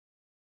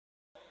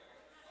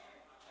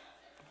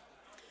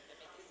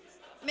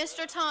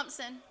Mr.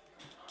 Thompson,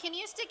 can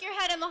you stick your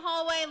head in the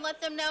hallway and let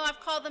them know I've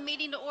called the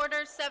meeting to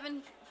order,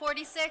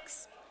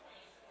 7:46?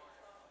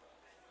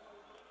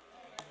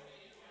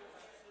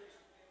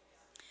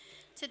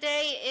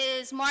 Today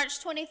is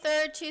March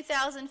 23rd,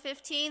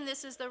 2015.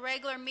 This is the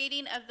regular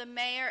meeting of the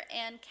mayor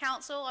and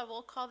council. I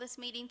will call this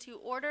meeting to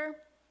order.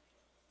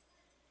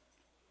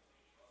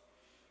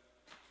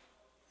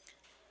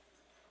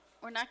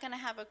 We're not going to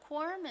have a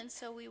quorum, and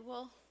so we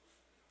will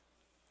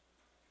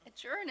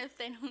adjourn if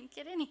they don't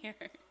get in here.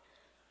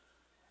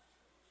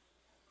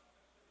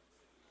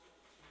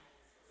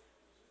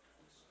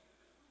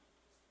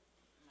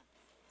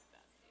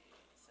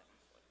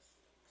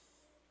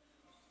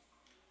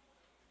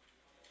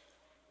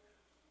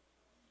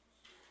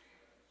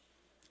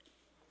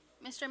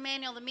 Mr.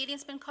 Manuel, the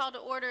meeting's been called to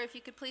order. If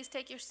you could please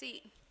take your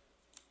seat.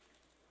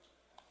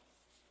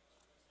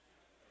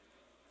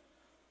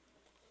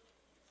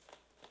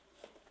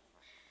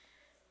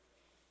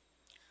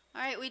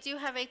 All right, we do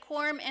have a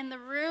quorum in the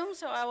room,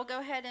 so I will go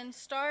ahead and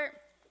start.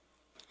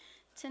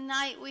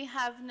 Tonight we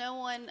have no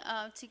one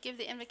to give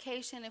the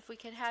invocation. If we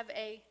could have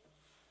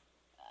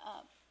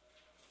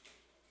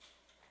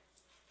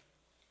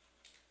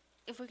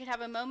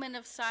a moment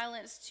of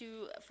silence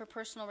for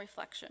personal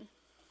reflection.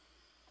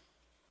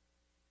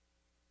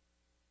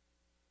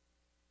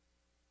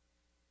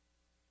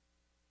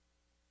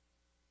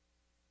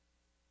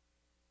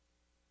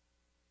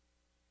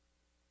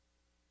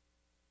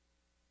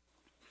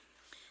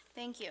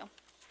 Thank you.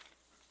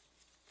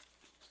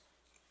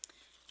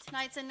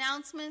 Tonight's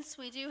announcements,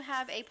 we do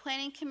have a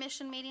Planning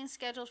Commission meeting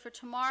scheduled for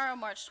tomorrow,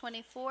 March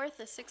 24th,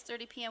 a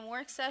 6:30 p.m.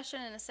 work session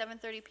and a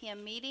 7:30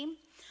 p.m. meeting.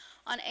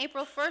 On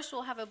April 1st,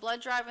 we'll have a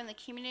blood drive in the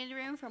community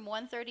room from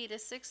 1:30 to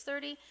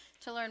 6:30.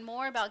 To learn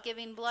more about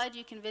giving blood,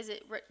 you can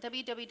visit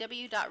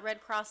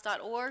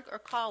www.redcross.org or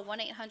call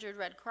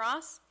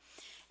 1-800-RED-CROSS.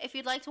 If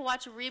you'd like to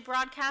watch a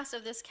rebroadcast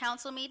of this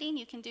council meeting,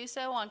 you can do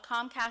so on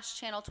Comcast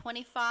Channel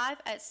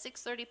 25 at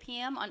 6:30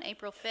 p.m. on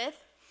April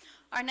 5th.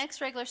 Our next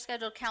regular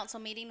scheduled council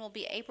meeting will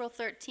be April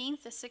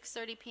 13th, a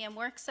 6:30 p.m.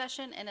 work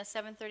session and a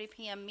 7:30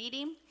 p.m.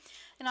 meeting.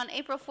 And on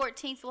April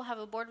 14th, we'll have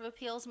a Board of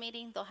Appeals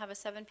meeting. They'll have a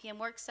 7 p.m.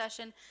 work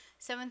session,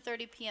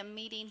 7:30 p.m.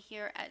 meeting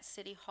here at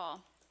City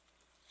Hall.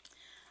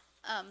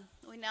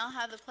 We now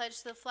have the pledge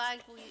to the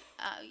flag.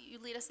 You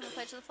lead us in the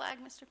pledge to the flag,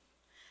 Mr.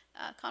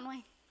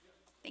 Conway?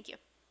 Thank you.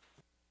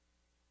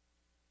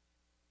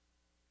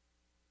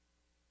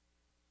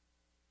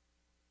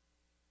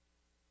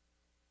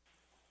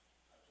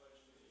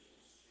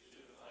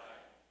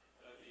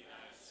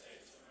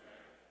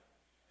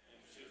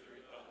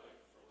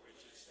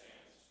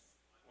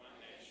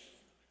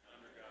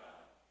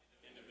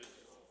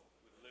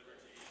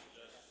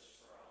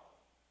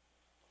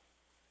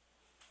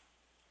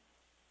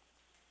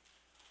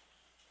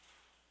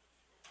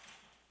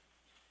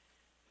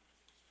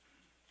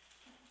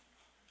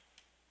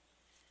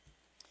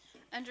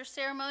 Under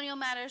ceremonial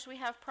matters, we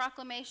have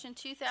Proclamation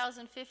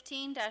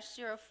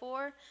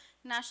 2015-04,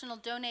 National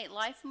Donate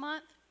Life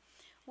Month.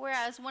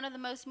 Whereas one of the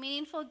most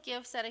meaningful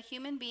gifts that a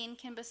human being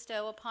can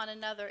bestow upon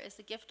another is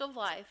the gift of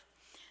life.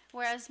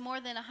 Whereas more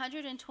than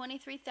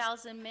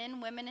 123,000 men,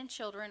 women, and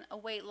children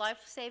await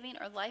life-saving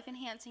or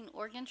life-enhancing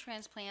organ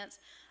transplants,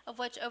 of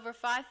which over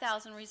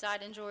 5,000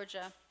 reside in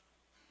Georgia.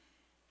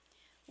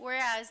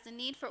 Whereas the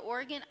need for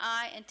organ,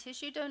 eye, and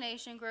tissue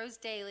donation grows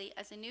daily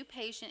as a new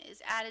patient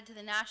is added to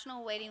the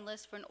national waiting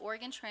list for an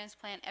organ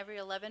transplant every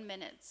 11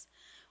 minutes.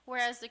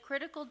 Whereas the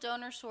critical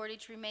donor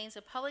shortage remains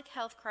a public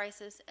health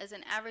crisis as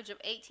an average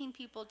of 18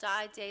 people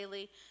die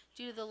daily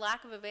due to the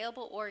lack of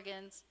available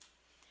organs.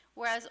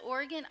 Whereas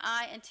organ,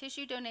 eye, and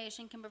tissue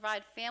donation can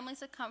provide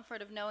families the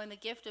comfort of knowing the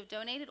gift of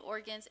donated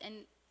organs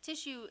and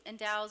tissue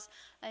endows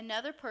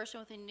another person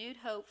with a renewed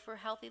hope for a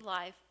healthy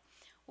life.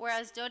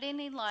 Whereas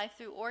donating life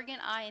through organ,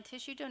 eye, and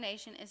tissue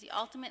donation is the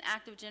ultimate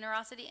act of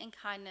generosity and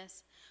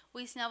kindness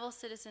we Snellville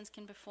citizens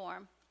can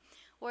perform.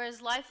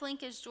 Whereas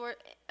LifeLink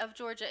of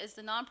Georgia is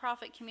the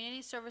nonprofit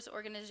community service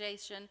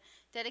organization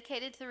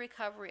dedicated to the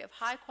recovery of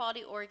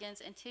high-quality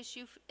organs and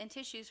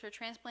tissues for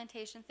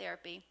transplantation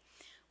therapy.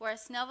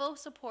 Whereas Snellville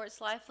supports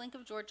LifeLink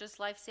of Georgia's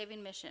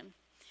life-saving mission.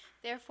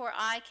 Therefore,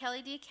 I,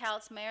 Kelly D.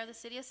 Couts, Mayor of the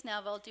City of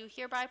Snellville, do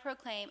hereby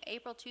proclaim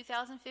April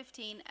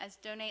 2015 as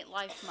Donate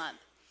Life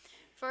Month.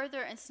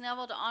 Further, in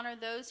Snellville, to honor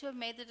those who have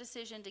made the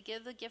decision to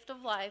give the gift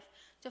of life,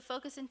 to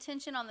focus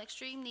attention on the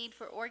extreme need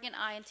for organ,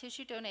 eye, and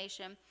tissue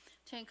donation,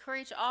 to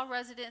encourage all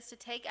residents to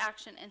take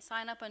action and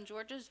sign up on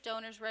Georgia's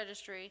Donors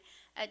Registry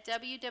at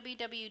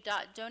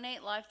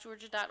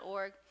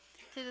www.donatelifegeorgia.org,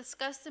 to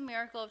discuss the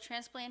miracle of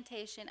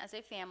transplantation as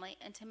a family,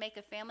 and to make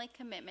a family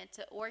commitment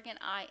to organ,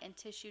 eye, and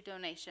tissue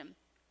donation.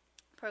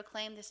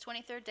 Proclaim this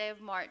 23rd day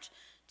of March,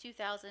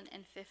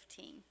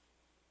 2015.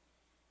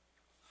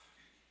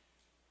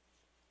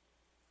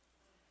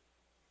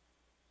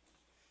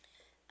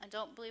 I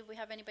don't believe we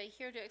have anybody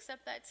here to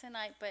accept that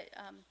tonight, but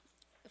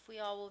if we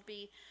all will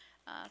be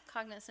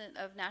cognizant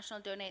of National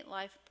Donate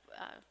Life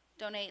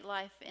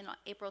in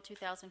April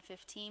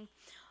 2015.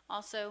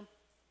 Also,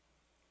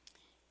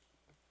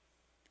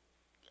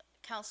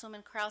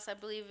 Councilman Kraus, I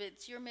believe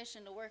it's your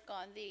mission to work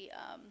on the,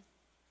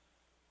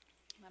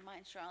 my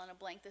mind's drawing a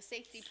blank, the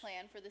safety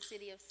plan for the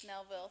city of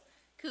Snellville.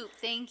 Coop,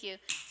 thank you.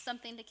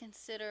 Something to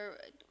consider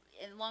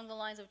along the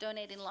lines of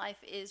donating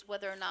life is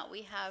whether or not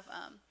we have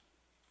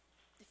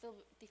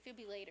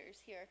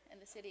defibrillators here in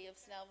the city of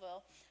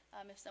Snellville.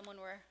 If someone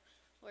were,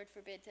 Lord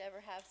forbid, to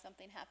ever have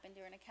something happen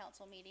during a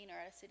council meeting or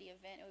at a city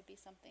event, it would be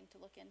something to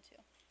look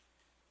into.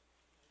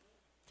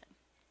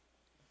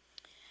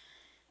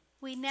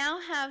 We now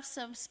have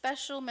some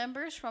special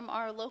members from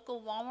our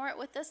local Walmart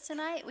with us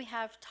tonight. We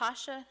have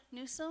Tasha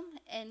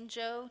Newsom and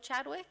Joe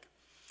Chadwick.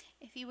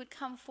 If you would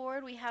come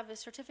forward, we have a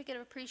certificate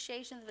of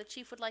appreciation that the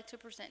chief would like to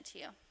present to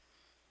you.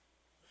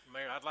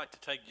 Mayor, I'd like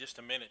to take just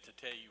a minute to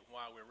tell you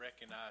why we're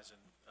recognizing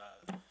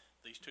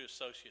these two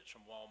associates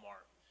from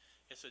Walmart.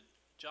 It's a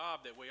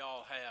job that we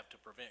all have to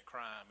prevent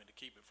crime and to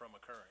keep it from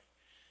occurring.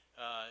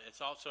 It's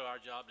also our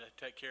job to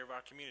take care of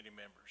our community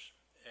members.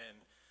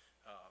 And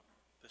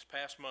this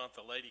past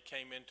month, a lady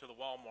came into the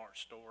Walmart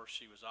store.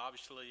 She was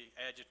obviously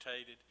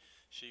agitated.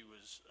 She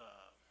was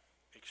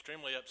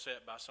extremely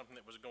upset by something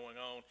that was going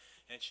on,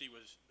 and she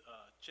was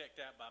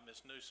checked out by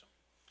Ms. Newsom.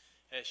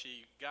 As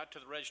she got to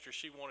the register,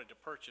 she wanted to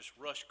purchase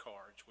rush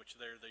cards, which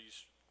they're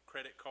these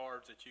credit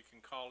cards that you can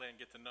call in,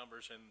 get the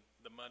numbers, and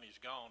the money's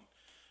gone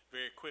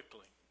very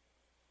quickly.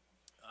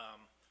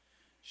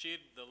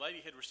 The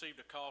lady had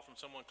received a call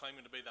from someone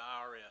claiming to be the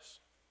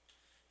IRS,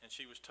 and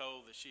she was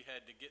told that she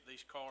had to get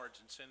these cards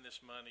and send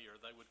this money,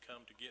 or they would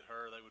come to get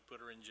her. They would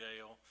put her in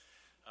jail.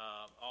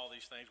 All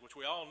these things, which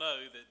we all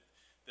know that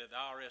the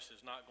IRS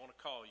is not going to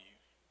call you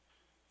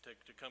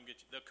to come get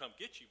you. They'll come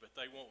get you, but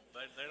they won't.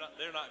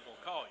 They're not going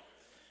to call you.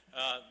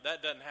 That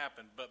doesn't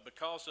happen. But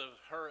because of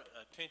her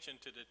attention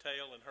to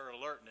detail and her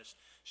alertness,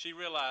 she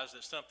realized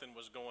that something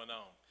was going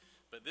on.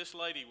 But this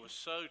lady was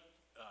so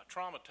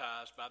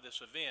traumatized by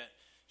this event,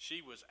 she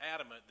was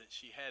adamant that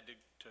she had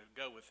to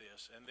go with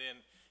this. And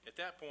then at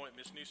that point,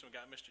 Ms. Newsom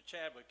got Mr.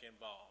 Chadwick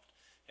involved,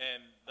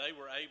 and they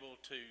were able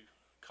to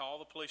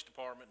call the police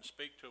department and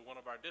speak to one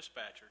of our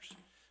dispatchers,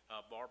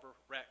 Barbara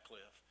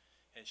Ratcliffe,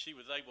 and she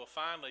was able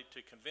finally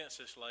to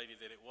convince this lady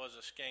that it was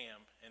a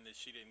scam and that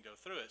she didn't go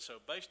through it. So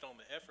based on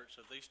the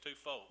efforts of these two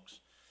folks,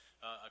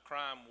 a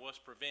crime was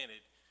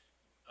prevented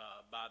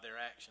by their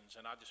actions.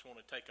 And I just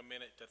want to take a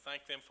minute to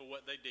thank them for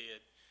what they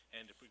did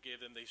and to give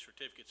them these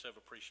certificates of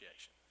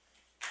appreciation.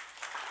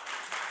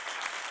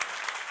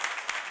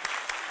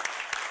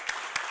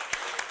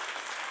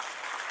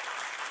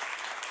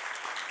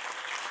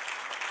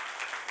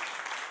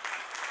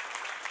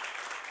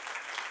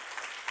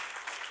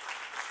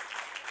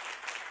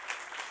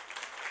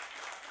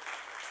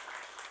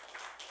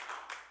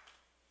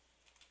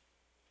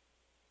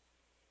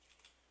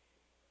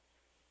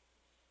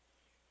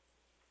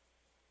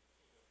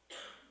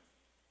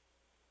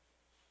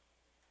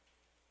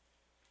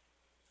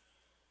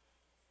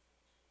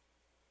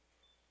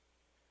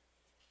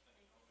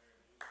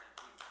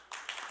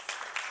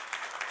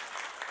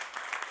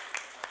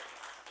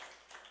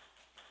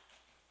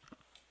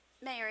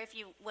 Mayor, if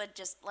you would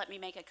just let me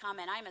make a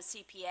comment. I'm a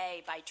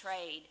CPA by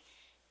trade,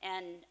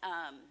 and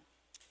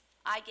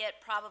I get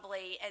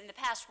probably, in the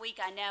past week,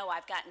 I know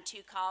I've gotten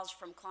 2 calls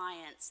from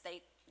clients.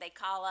 They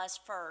call us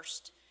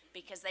first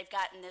because they've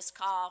gotten this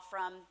call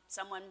from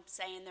someone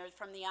saying they're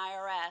from the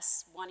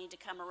IRS wanting to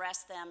come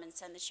arrest them and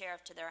send the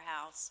sheriff to their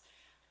house.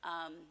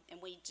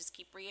 And we just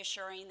keep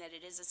reassuring that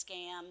it is a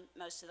scam.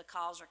 Most of the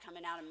calls are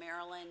coming out of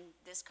Maryland.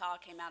 This call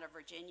came out of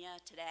Virginia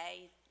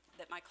today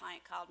that my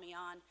client called me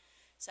on.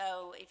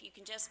 So if you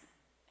can just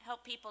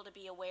help people to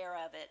be aware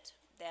of it,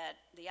 that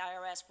the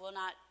IRS will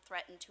not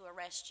threaten to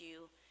arrest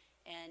you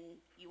and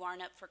you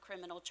aren't up for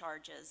criminal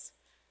charges.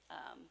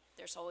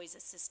 There's always a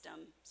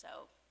system, so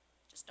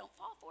just don't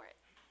fall for it.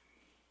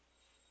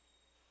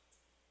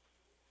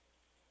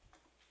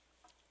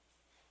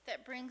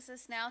 That brings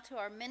us now to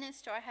our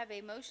minutes. Do I have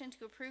a motion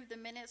to approve the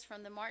minutes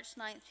from the March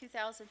 9th,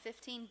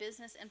 2015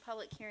 business and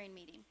public hearing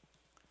meeting?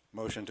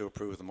 Motion to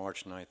approve the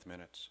March 9th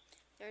minutes.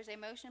 There's a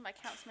motion by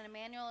Councilman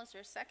Emanuel. Is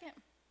there a second?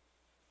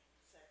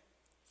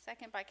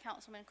 Second by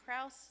Councilman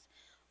Kraus.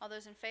 All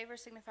those in favor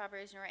signify by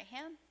raising your right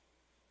hand.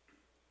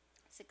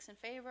 6 in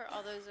favor.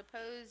 All those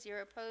opposed,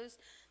 0 opposed.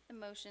 The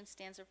motion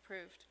stands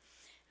approved.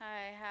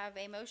 I have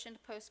a motion to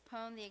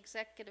postpone the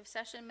executive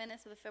session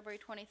minutes of the February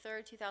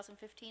 23rd,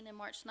 2015 and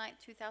March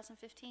 9th,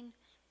 2015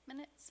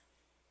 minutes.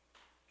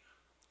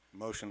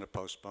 Motion to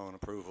postpone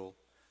approval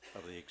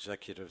of the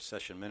executive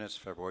session minutes,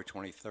 February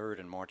 23rd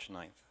and March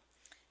 9th.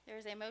 There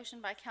is a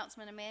motion by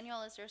Councilman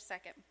Emanuel. Is there a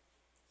second?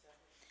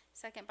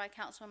 Second by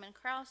Councilwoman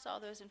Kraus. All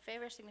those in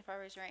favor signify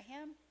by raising your right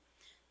hand.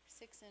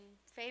 6 in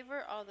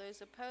favor. All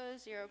those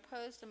opposed, 0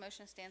 opposed. The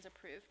motion stands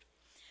approved.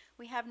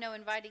 We have no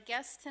invited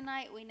guests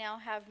tonight. We now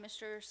have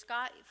Mr.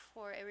 Scott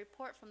for a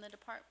report from the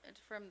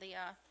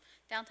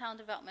Downtown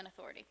Development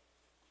Authority.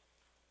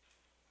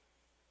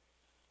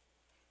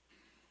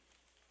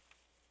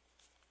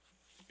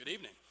 Good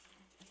evening.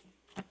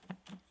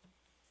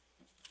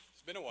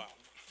 It's been a while,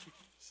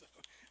 so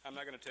I'm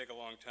not going to take a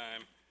long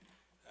time.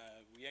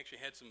 We actually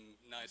had some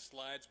nice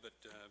slides, but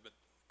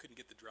a couldn't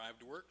get the drive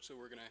to work, so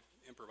we're going to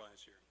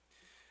improvise here.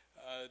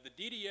 The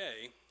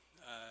DDA,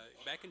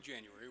 back in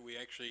January, we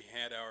actually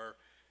had our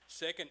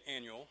second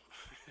annual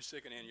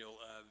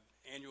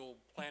annual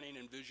planning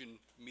and vision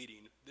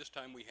meeting. This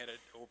time we had it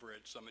over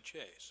at Summit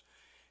Chase.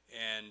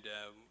 And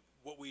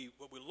what we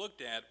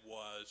looked at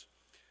was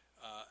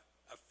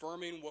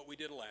affirming what we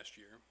did last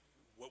year,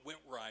 what went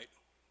right,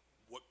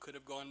 what could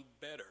have gone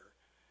better,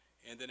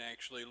 and then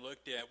actually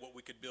looked at what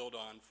we could build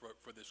on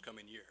for this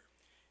coming year.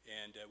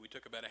 And we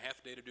took about a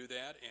half a day to do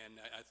that, and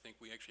I think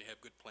we actually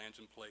have good plans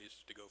in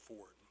place to go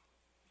forward.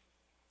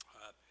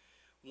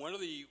 One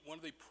of the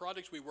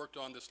projects we worked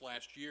on this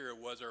last year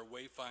was our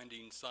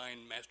wayfinding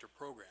sign master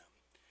program.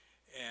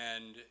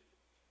 And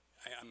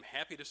I'm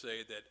happy to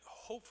say that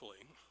hopefully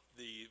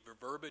the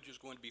verbiage is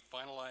going to be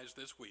finalized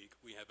this week.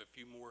 We have a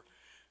few more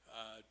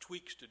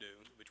tweaks to do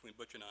between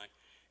Butch and I.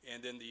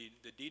 And then the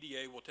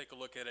DDA will take a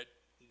look at it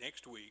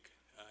next week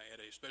at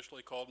a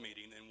specially called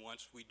meeting. And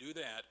once we do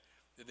that,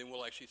 then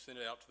we'll actually send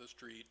it out to the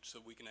street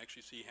so we can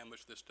actually see how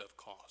much this stuff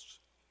costs.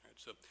 All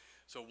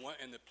right,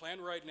 and the plan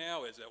right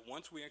now is that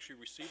once we actually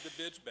receive the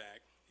bids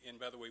back, and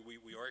by the way,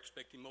 we are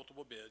expecting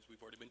multiple bids.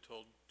 We've already been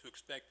told to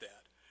expect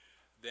that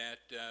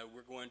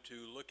we're going to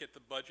look at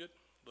the budget,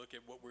 look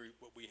at what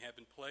we have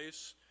in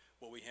place,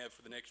 what we have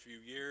for the next few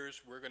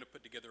years. We're going to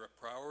put together a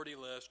priority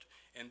list,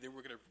 and then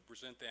we're going to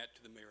present that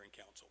to the mayor and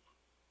council.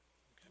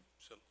 Okay,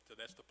 so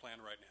that's the plan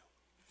right now.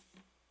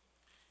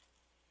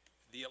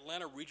 The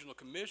Atlanta Regional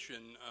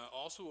Commission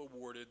also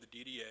awarded the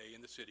DDA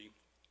and the city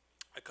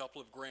a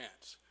couple of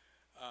grants.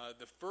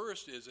 The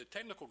first is a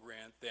technical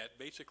grant that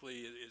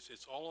basically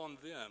it's all on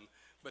them,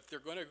 but they're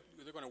going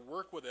to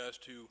work with us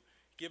to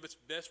give us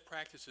best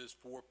practices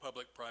for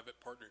public-private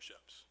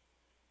partnerships.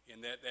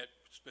 And that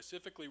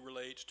specifically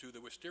relates to the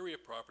Wisteria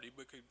property,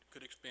 but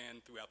could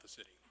expand throughout the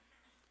city.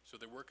 So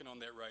they're working on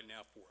that right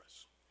now for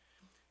us.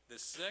 The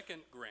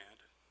second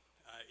grant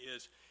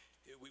is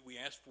we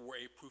asked for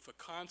a proof of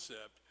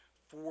concept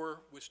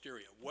for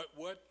Wisteria.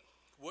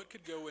 What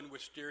could go in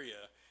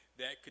Wisteria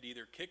that could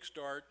either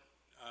kickstart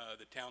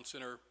the town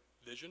center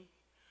vision,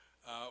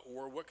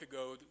 or what could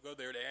go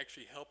there to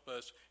actually help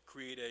us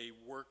create a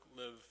work,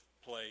 live,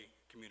 play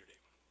community.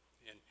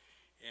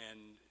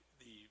 And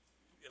the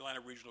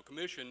Atlanta Regional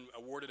Commission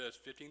awarded us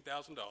 $15,000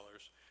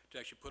 to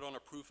actually put on a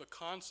proof of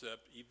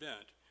concept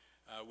event,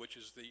 which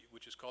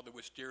is called the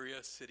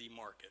Wisteria City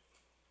Market.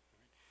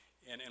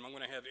 And I'm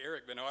going to have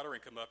Eric Van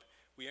Ottering come up.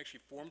 We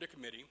actually formed a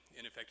committee,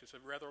 and in fact it's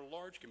a rather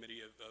large committee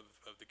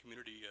of the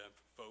community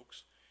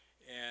folks,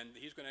 and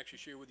he's going to actually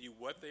share with you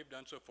what they've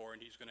done so far,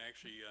 and he's going to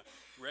actually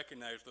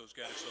recognize those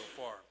guys so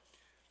far.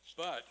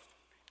 But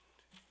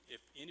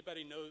if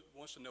anybody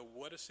wants to know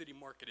what a city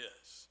market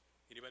is,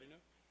 anybody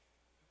know?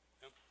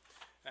 No?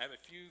 I have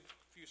a few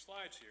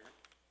slides here.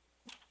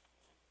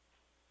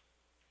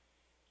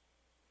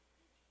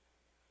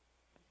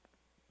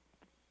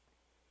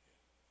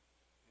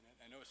 And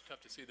I know it's tough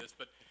to see this,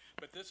 but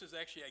this is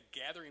actually a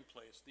gathering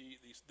place.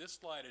 This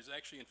slide is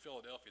actually in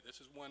Philadelphia.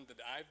 This is one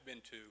that I've been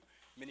to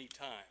many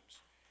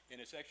times. And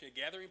it's actually a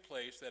gathering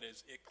place that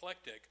is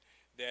eclectic,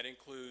 that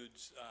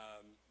includes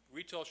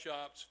retail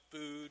shops,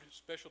 food,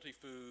 specialty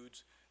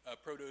foods,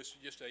 produce,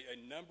 just a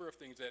number of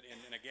things that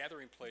in a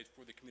gathering place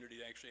for the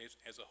community actually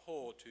as a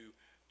whole to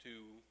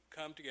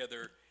come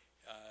together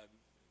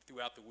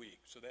throughout the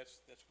week. So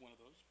that's one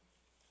of those.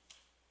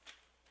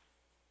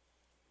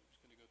 I'm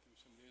just going to go through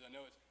some of these. I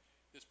know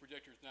this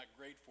projector is not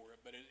great for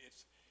it, but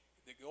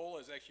the goal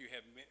is actually you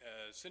have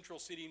central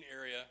seating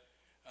area,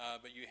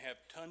 but you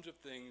have tons of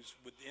things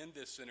within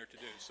this center to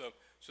do. So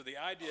the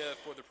idea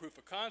for the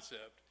proof of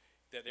concept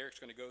that Eric's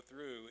going to go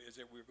through is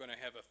that we're going to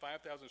have a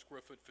 5,000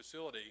 square foot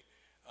facility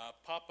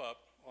pop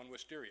up on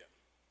Wisteria.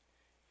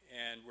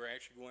 And we're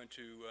actually going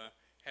to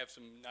have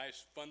some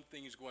nice fun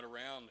things going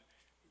around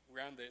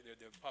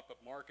the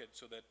pop-up market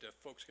so that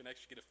folks can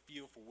actually get a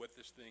feel for what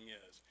this thing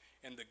is.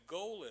 And the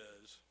goal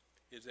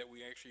is that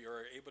we actually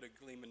are able to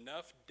glean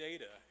enough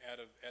data out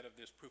of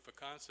this proof of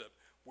concept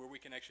where we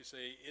can actually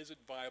say, is it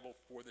viable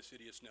for the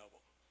city of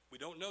Snellville? We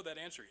don't know that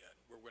answer yet.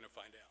 We're going to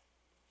find out.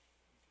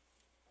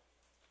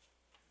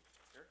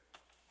 Eric?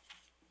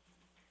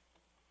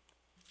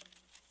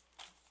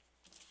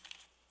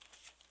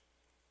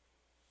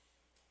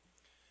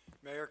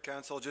 Mayor,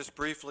 Council, just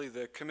briefly,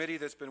 the committee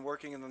that's been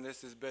working on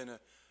this has been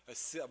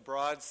a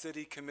broad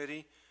city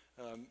committee.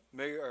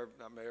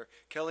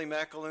 Kelly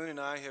McAloon and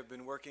I have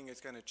been working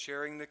as kind of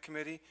chairing the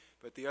committee,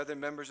 but the other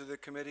members of the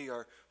committee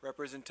are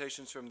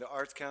representations from the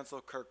Arts Council,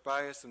 Kirk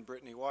Bias and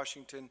Brittany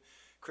Washington.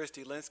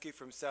 Christy Linsky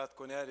from South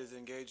Gwinnett has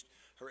engaged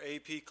her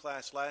AP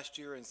class last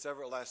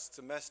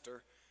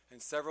semester,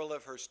 and several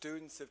of her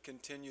students have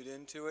continued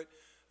into it.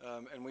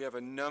 And we have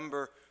a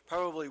number,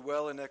 probably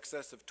well in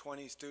excess of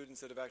 20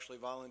 students that have actually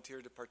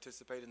volunteered to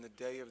participate in the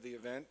day of the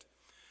event.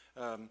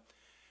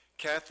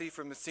 Kathy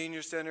from the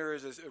Senior Center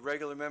is a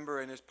regular member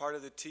and is part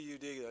of the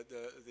TUD,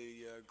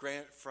 the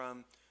grant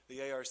from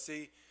the ARC.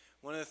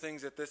 One of the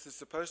things that this is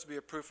supposed to be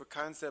a proof of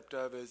concept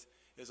of is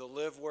a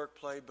live, work,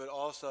 play, but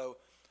also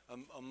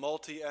a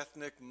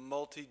multi-ethnic,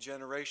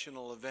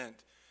 multi-generational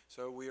event.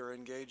 So we are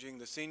engaging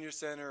the senior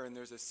center, and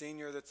there's a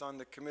senior that's on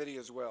the committee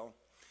as well.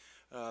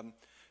 Kind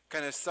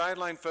of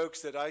sideline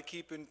folks that I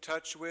keep in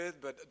touch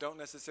with but don't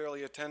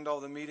necessarily attend all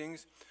the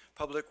meetings.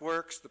 Public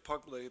Works, the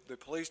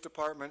police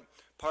department,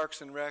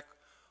 Parks and Rec.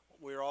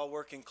 We're all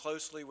working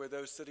closely with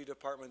those city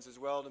departments as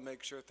well to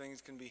make sure things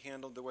can be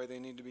handled the way they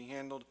need to be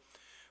handled.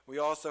 We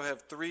also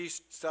have 3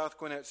 South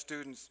Gwinnett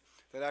students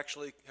that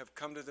actually have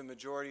come to the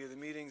majority of the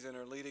meetings and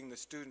are leading the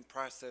student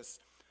process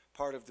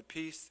part of the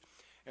piece.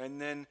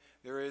 And then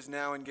there is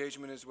now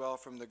engagement as well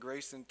from the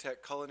Grayson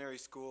Tech Culinary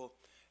School,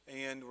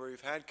 and we've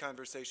had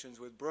conversations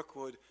with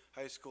Brookwood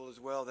High School as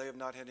well. They have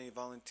not had any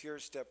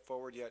volunteers step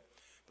forward yet,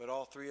 but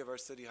all 3 of our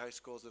city high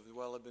schools as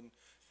well have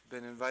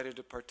been invited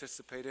to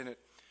participate in it.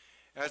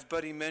 As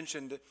Buddy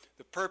mentioned,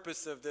 the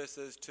purpose of this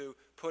is to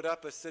put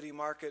up a city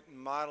market and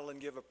model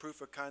and give a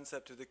proof of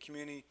concept to the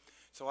community.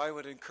 So I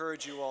would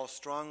encourage you all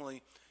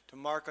strongly to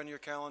mark on your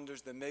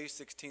calendars the May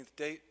 16th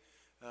date.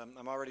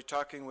 I'm already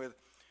talking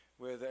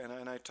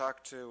and I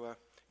talked to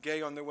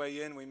Gay on the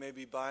way in. We may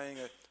be buying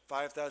a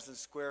 5,000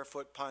 square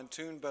foot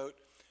pontoon boat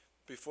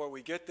before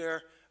we get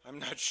there. I'm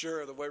not sure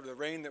of the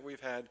rain that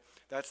we've had.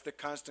 That's the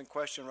constant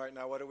question right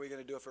now. What are we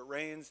going to do if it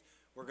rains?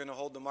 We're going to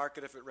hold the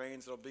market if it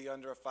rains. It'll be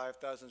under a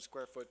 5,000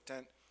 square foot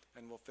tent,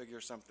 and we'll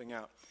figure something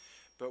out.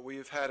 But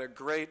we've had a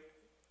great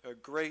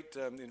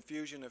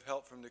infusion of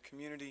help from the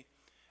community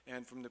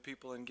and from the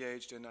people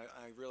engaged, and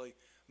I really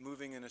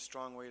moving in a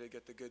strong way to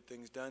get the good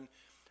things done.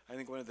 I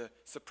think one of the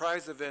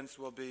surprise events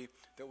will be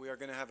that we are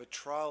going to have a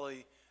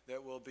trolley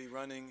that will be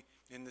running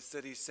in the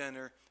city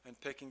center and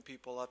picking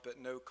people up at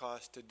no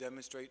cost to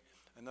demonstrate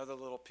another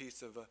little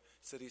piece of a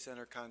city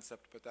center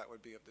concept, but that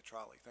would be of the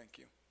trolley. Thank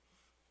you.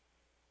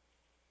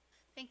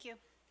 Thank you.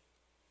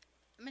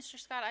 Mr.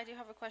 Scott, I do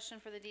have a question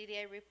for the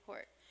DDA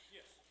report.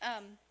 Yes.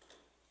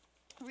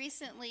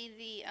 Recently,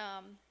 the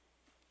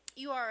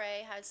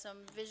URA had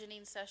some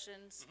visioning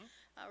sessions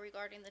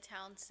regarding the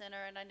town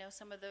center, and I know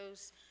some of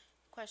those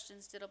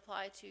questions did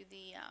apply to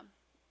the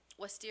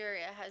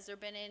Wisteria. Has there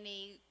been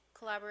any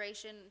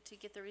collaboration to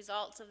get the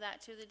results of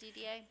that to the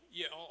DDA?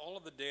 Yeah, all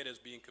of the data is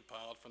being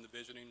compiled from the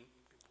visioning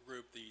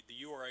group. The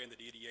URA and the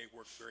DDA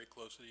work very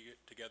closely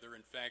together.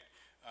 In fact,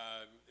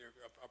 I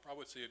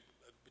probably say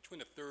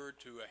between a third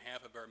to a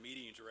half of our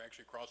meetings are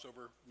actually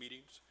crossover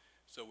meetings.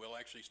 So we'll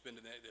actually spend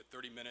the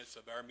 30 minutes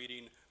of our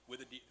meeting with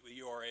the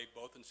URA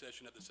both in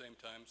session at the same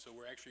time. So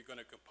we're actually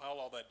going to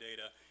compile all that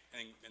data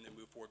and then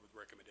move forward with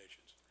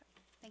recommendations.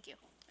 Thank you.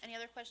 Any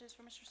other questions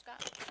for Mr.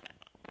 Scott?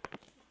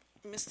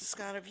 Mr.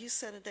 Scott, have you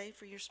set a date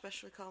for your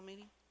specially called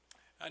meeting?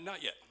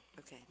 Not yet.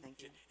 Okay,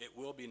 thank you. It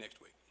will be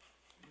next week.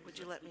 Would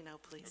you let me know,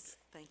 please?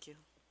 Thank you.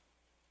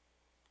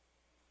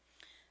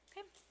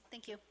 Okay,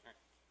 thank you.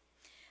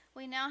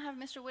 We now have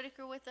Mr.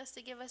 Whitaker with us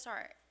to give us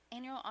our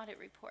annual audit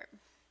report.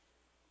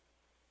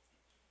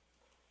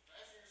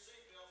 Fasten your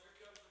seatbelt, here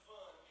comes the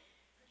fun.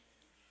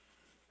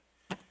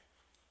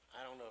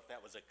 I don't know if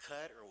that was a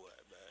cut or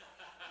what, but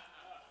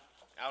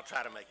I'll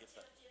try to make it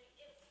fun.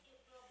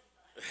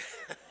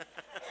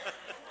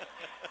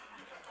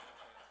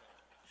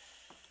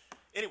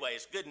 Anyway,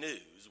 it's good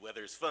news,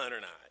 whether it's fun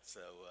or not. So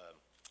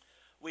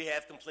we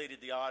have completed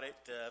the audit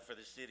for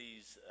the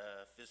city's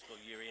fiscal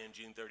year end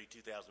June 30,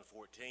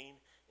 2014,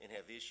 and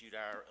have issued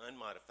our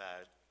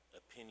unmodified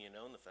opinion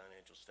on the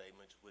financial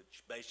statements,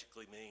 which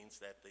basically means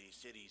that the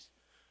city's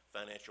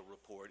financial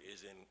report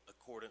is in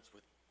accordance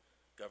with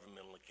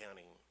governmental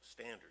accounting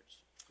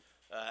standards.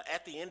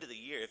 At the end of the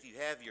year, if you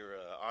have your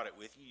audit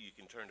with you, you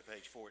can turn to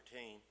page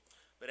 14.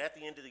 But at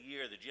the end of the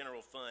year, the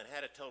general fund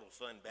had a total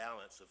fund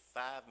balance of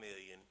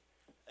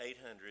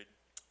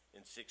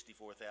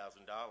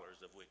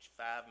 $5,864,000, of which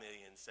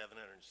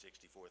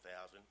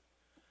 $5,764,000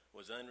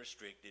 was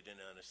unrestricted and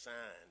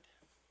unassigned.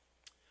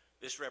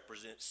 This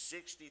represents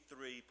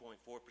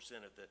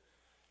 63.4% of the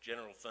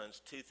general fund's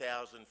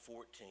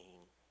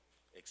 2014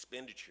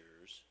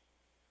 expenditures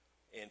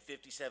and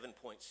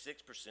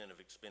 57.6% of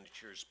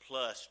expenditures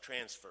plus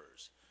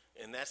transfers.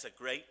 And that's a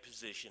great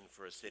position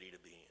for a city to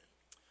be in.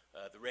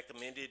 The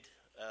recommended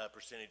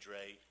percentage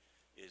rate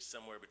is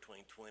somewhere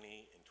between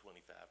 20 and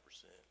 25%.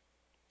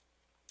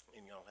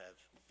 And y'all have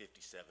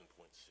 57.6,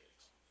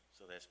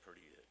 so that's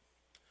pretty good.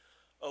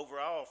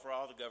 Overall, for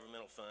all the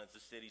governmental funds, the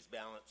city's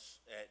balance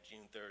at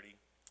June 30,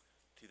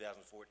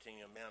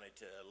 2014 amounted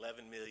to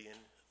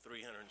 $11,367,000,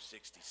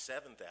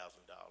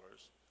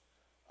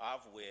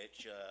 of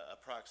which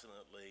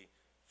approximately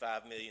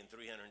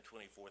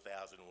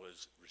 $5,324,000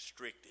 was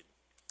restricted,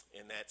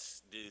 and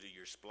that's due to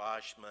your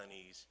splosh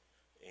monies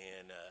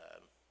and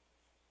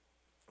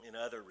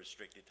other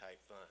restricted type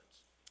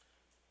funds.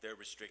 They're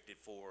restricted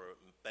for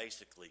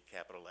basically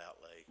capital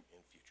outlay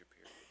in future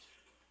periods.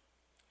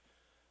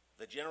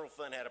 The general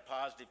fund had a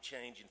positive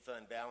change in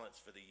fund balance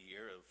for the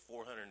year of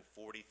 $440,000,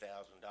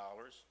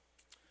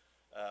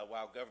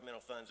 while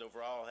governmental funds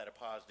overall had a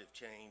positive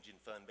change in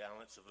fund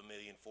balance of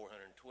 $1,420,000.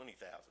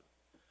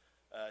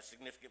 A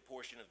significant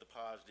portion of the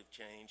positive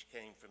change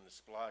came from the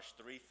Splosh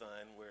 3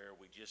 fund, where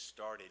we just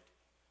started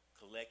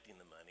collecting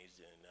the monies,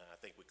 and I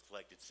think we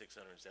collected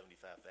 $675,000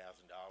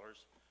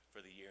 for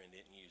the year and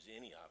didn't use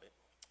any of it.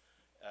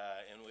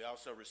 And we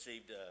also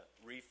received a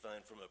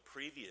refund from a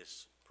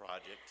previous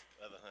project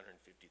of $153,000.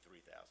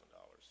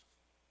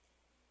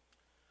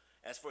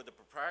 As for the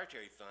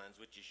proprietary funds,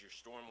 which is your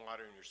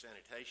stormwater and your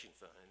sanitation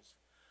funds,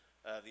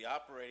 the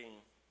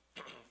operating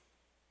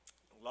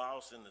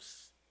loss in the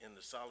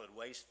solid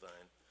waste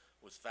fund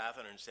was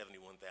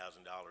 $571,000.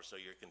 So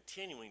you're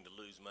continuing to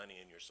lose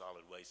money in your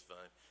solid waste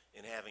fund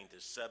and having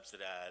to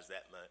subsidize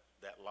that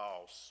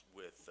loss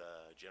with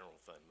general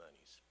fund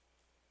monies.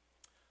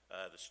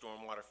 The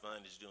stormwater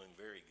fund is doing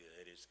very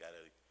good. It's got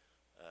a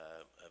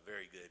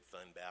very good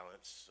fund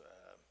balance,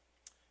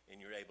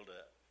 and you're able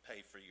to pay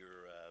for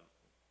your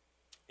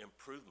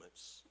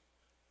improvements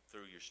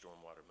through your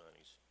stormwater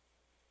monies.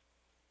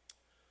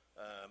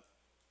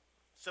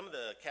 Some of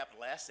the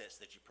capital assets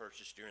that you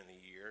purchased during the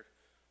year,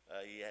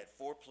 you had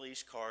 4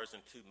 police cars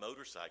and 2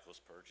 motorcycles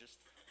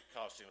purchased,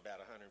 costing about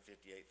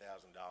 $158,000.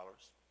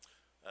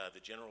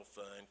 The general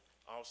fund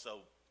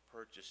also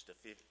purchased a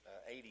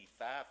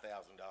 $85,000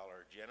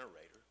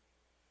 generator.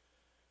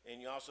 And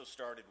you also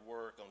started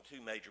work on 2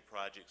 major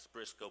projects,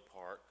 Briscoe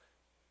Park,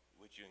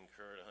 which you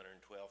incurred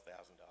 $112,000,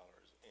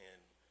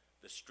 and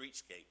the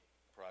streetscape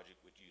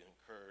project, which you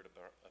incurred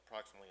about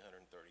approximately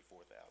 $134,000.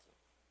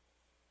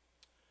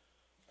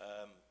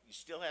 You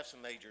still have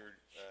some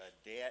major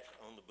debt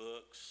on the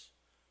books.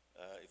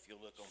 If you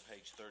look on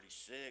page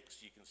 36,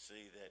 you can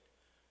see that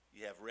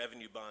you have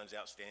revenue bonds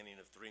outstanding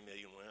of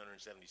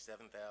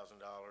 $3,177,000.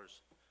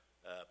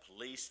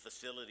 Police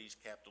facilities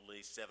capital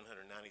lease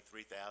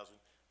 $793,000.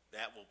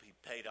 That will be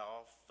paid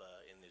off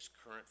in this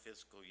current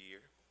fiscal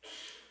year.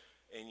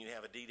 And you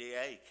have a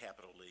DDA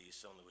capital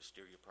lease on the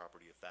Wisteria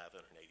property of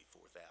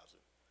 $584,000.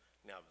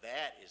 Now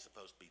that is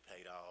supposed to be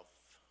paid off,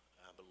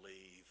 I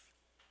believe,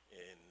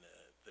 in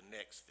the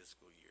next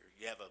fiscal year.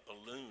 You have a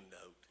balloon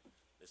note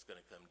that's going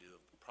to come due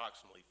of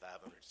approximately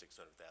 $600,000.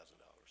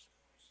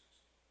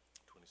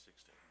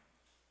 2016.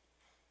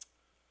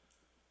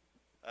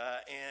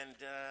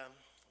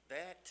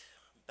 That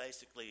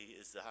basically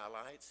is the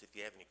highlights. If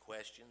you have any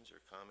questions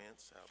or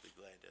comments, I'll be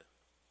glad to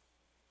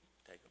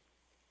take them.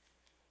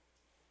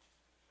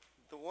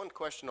 The one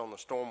question on the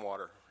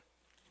stormwater,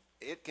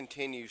 it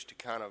continues to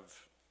kind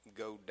of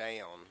go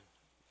down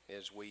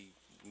as we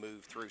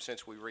move through,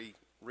 since we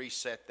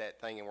reset that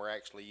thing and we're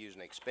actually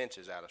using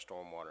expenses out of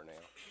stormwater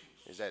now.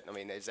 Is that, I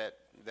mean, that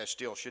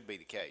still should be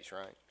the case,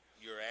 right?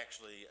 You're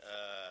actually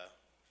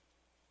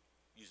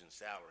using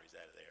salaries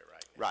out of there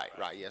right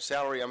now. Right, yeah,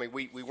 salary, I mean,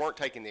 we weren't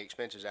taking the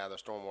expenses out of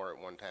the stormwater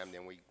at one time,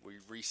 then we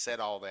reset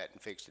all that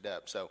and fixed it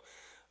up. So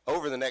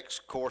over the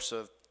next course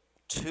of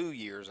 2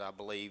 years, I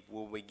believe,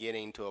 we'll be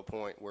getting to a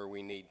point where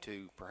we need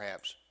to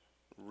perhaps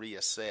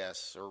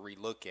reassess or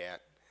relook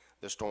at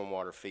the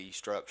stormwater fee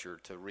structure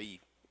to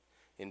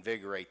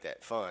reinvigorate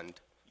that fund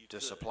to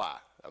supply.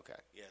 Okay.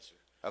 Yes, sir.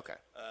 Okay.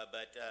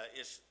 But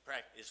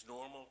it's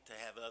normal to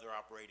have other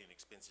operating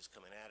expenses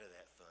coming out of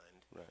that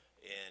fund. Right.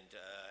 And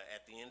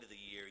at the end of the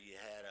year, you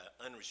had an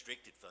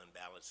unrestricted fund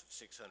balance of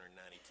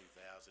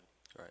 $692,000.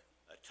 Right.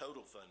 A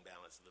total fund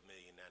balance of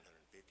 $1,950,000.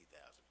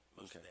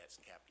 Most of that's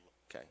capital.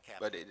 Okay.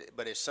 Capital.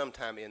 But it's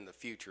sometime in the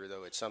future,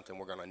 though, it's something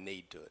we're going to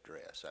need to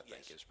address, I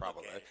think, Yes. is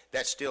probably. Okay.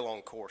 That's still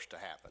on course to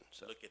happen,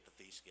 so. Look at the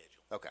fee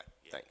schedule. Okay,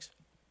 Yeah. thanks.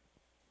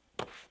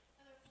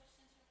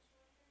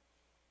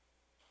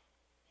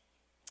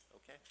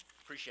 Okay.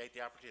 Appreciate the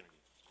opportunity.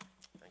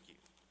 Thank you.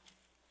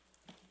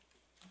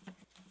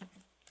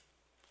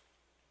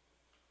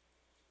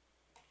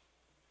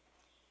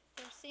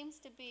 There seems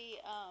to be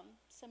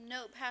some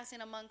note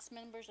passing amongst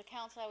members of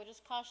council. I would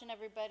just caution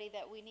everybody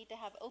that we need to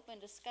have open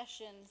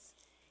discussions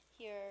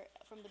here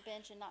from the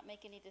bench and not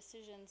make any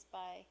decisions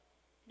by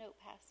note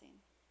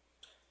passing.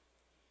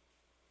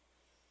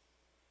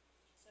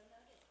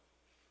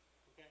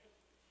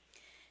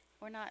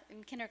 We're not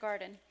in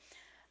kindergarten.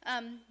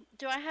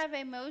 Do I have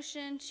a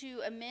motion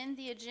to amend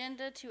the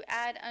agenda to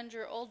add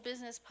under old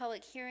business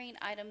public hearing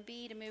item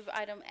B, to move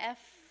item F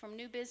from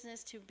new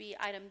business to be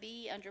item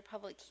B under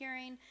public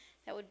hearing?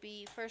 That would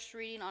be first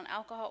reading on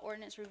alcohol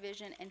ordinance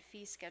revision and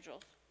fee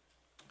schedule.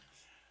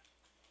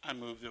 I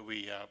move that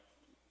we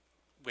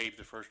waive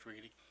the first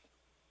reading.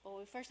 Well,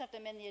 we first have to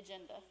amend the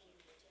agenda.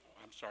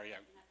 I'm sorry.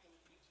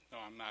 No,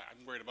 I'm not.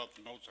 I'm worried about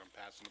the notes I'm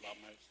passing about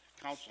my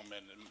council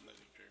amendment.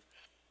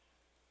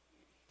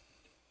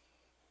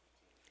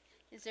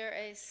 Is there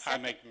a I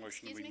second? make a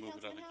motion to Excuse me,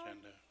 remove it on the Councilman Howard?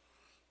 agenda.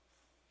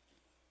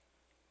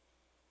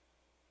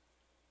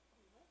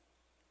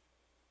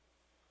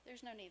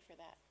 There's no need for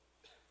that.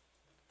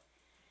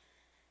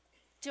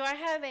 Do I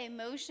have a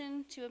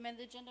motion to amend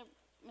the agenda?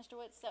 Mr.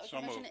 Woods, is that what So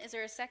your motion? moved. Is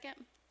there a second?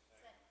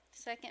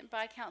 Second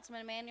by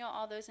Councilman Emanuel.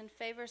 All those in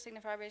favor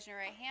signify by raising your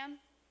right hand.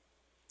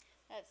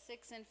 That's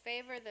 6 in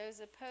favor. Those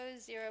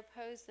opposed, 0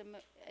 opposed.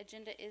 The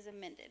agenda is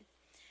amended.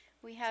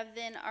 We have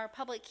then our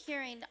public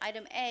hearing,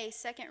 item A,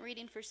 second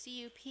reading for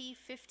CUP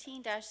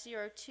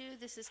 15-02.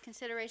 This is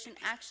consideration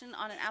action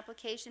on an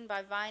application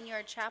by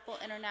Vineyard Chapel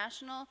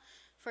International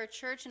for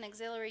church and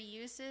auxiliary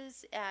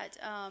uses at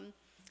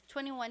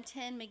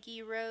 2110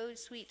 McGee Road,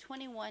 Suite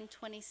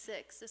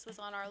 2126. This was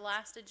on our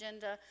last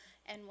agenda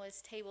and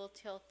was tabled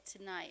till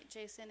tonight.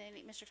 Jason,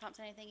 Mr.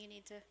 Thompson, anything you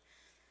need to?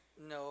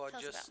 No, Tell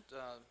us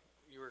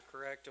you were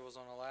correct, it was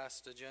on the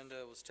last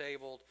agenda, it was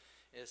tabled.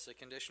 It's a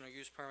conditional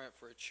use permit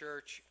for a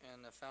church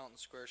and the Fountain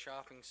Square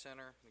Shopping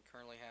Center. We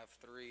currently have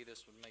 3,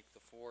 this would make the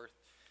 4th.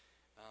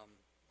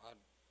 I'd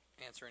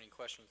answer any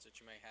questions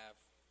that you may have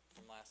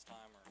from last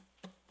time or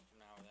from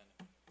now or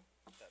then,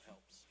 if that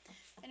helps.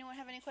 Anyone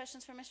have any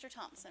questions for Mr.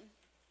 Thompson?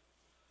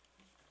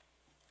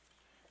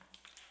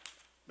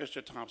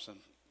 Mr. Thompson,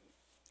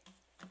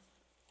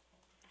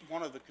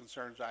 one of the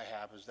concerns I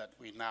have is that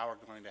we now are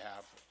going to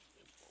have,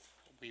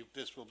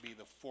 this will be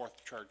the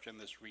 4th church in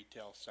this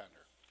retail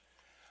center.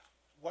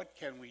 What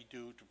can we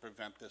do to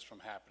prevent this from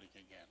happening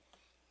again?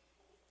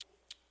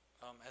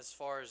 As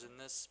far as in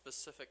this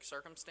specific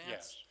circumstance?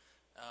 Yes.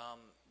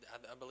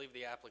 I believe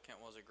the applicant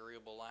was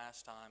agreeable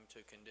last time to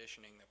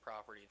conditioning the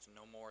property to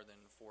no more than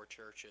 4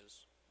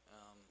 churches.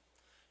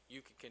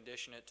 You could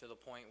condition it to the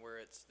point where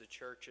it's the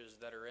churches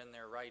that are in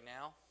there right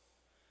now,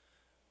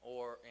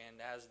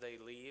 and as they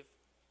leave,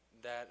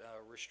 that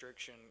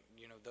restriction,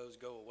 those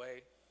go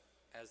away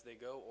as they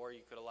go, or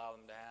you could allow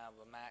them to have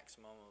a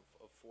maximum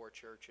of 4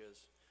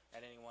 churches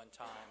at any one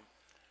time.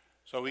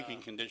 So we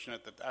can condition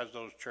it that as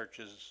those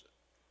churches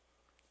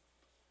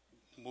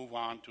move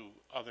on to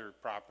other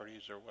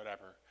properties or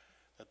whatever,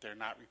 that they're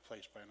not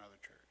replaced by another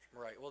church.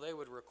 Right, well, they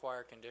would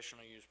require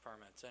conditional use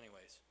permits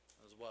anyways,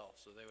 as well,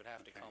 so they would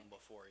have to come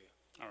before you.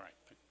 All right,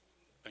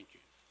 thank you.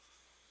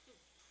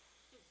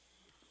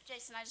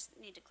 Jason, I just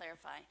need to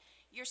clarify.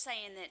 You're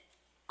saying that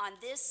on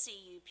this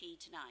CUP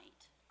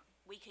tonight,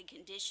 we could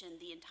condition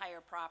the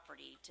entire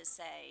property to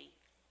say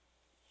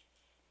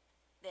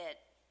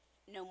that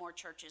no more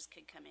churches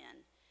could come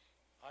in?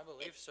 I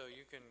believe so,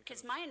 you can.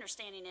 Because my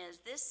understanding is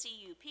this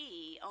CUP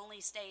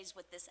only stays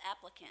with this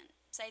applicant.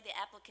 Say the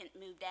applicant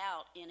moved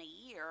out in a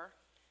year,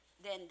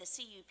 then the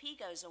CUP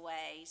goes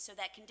away, so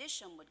that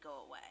condition would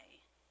go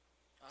away.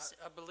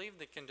 I believe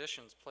the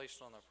conditions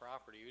placed on the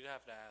property, you'd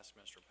have to ask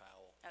Mr.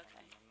 Powell.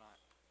 Okay. I'm not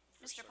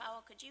for Mr. certain.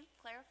 Powell, could you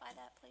clarify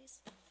that, please?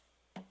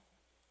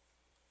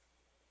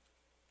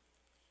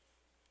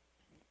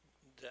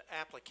 The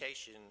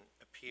application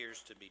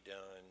appears to be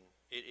done,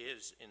 it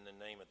is in the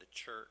name of the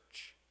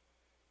church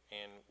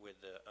and with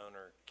the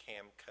owner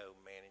Camco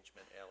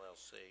Management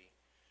LLC.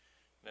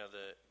 Now,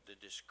 the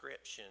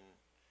description,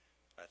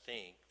 I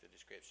think, the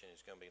description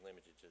is going to be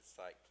limited to the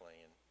site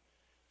plan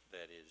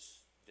that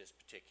is this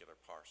particular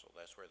parcel.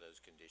 That's where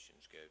those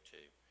conditions go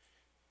to.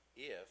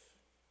 If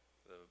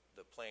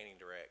the planning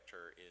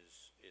director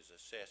is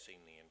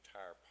assessing the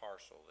entire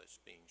parcel that's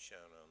being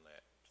shown on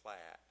that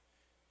plat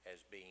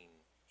as being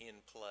in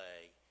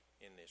play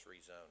in this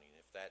rezoning,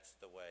 if that's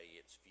the way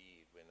it's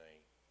viewed when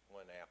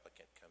one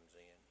applicant comes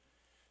in,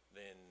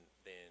 then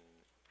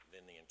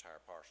the entire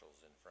parcel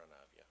is in front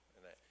of you.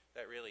 And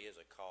that really is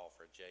a call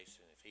for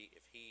Jason.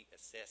 If he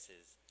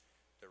assesses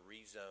the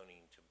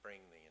rezoning to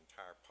bring the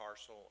entire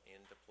parcel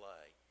into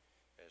play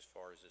as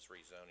far as this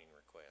rezoning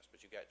request.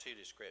 But you've got 2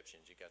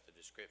 descriptions. You've got the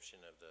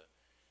description of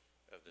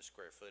the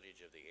square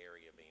footage of the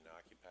area being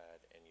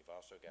occupied, and you've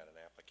also got an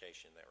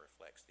application that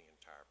reflects the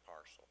entire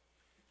parcel.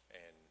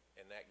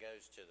 And that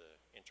goes to the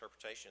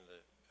interpretation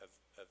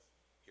of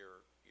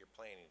your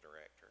planning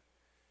director,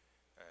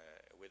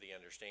 with the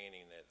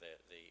understanding that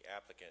the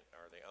applicant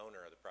or the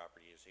owner of the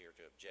property is here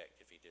to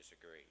object if he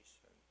disagrees.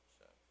 And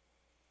so.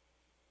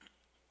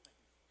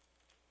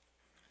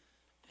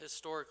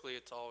 Historically,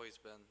 it's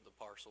always been the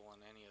parcel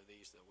on any of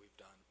these that we've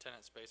done.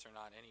 Tenant space or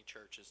not, any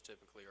churches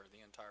typically are the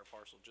entire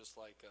parcel, just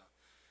like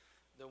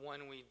the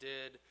one we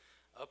did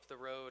up the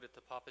road at the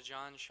Papa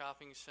John's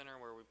Shopping Center,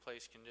 where we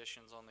placed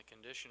conditions on the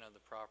condition of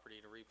the property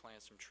to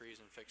replant some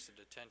trees and fix a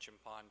detention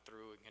pond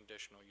through a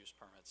conditional use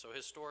permit. So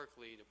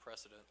historically, the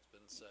precedent's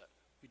been set.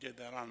 We did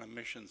that on the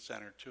Mission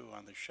Center too,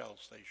 on the Shell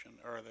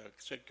station, or the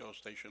Citgo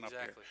station up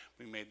here. Exactly.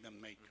 We made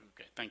them make,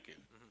 okay, thank you.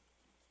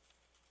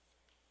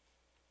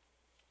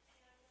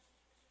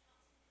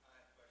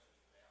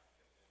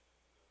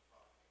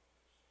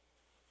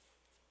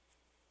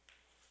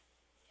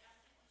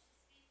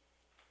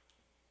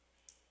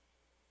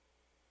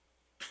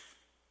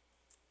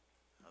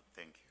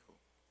 Thank you.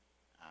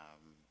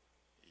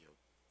 Your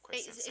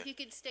question If you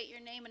could state your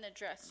name and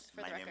address for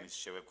the My record. name is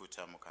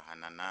Shewekuta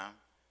Mukahanana.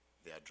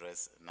 The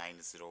address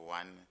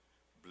 901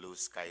 Blue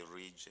Sky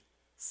Ridge,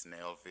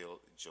 Snellville,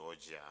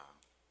 Georgia.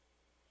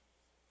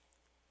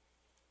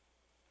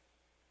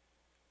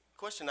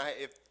 Question,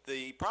 if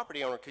the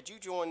property owner, could you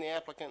join the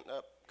applicant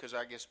up? Because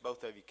I guess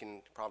both of you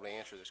can probably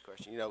answer this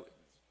question.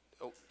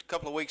 A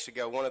couple of weeks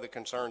ago, one of the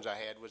concerns I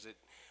had was that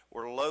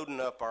we're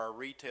loading up our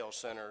retail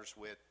centers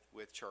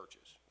with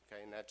churches.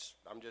 Okay, and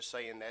I'm just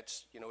saying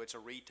it's a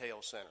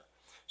retail center.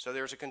 So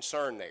there's a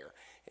concern there.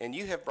 And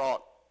you have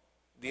brought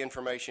the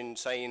information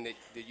saying that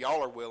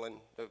y'all are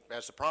willing,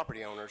 as the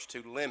property owners,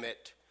 to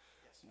limit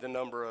the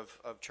number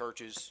of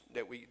churches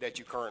that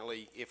you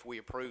currently, if we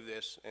approve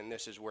this, and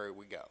this is where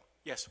we go.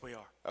 Yes, we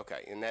are.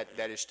 Okay, and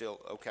that is still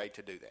okay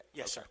to do that?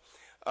 Yes, Okay.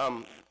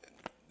 sir.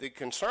 the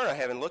concern I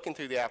have in looking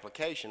through the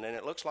application, and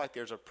it looks like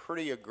there's a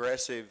pretty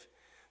aggressive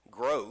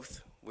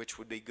growth, which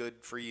would be good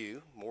for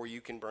you. More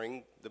you can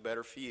bring, the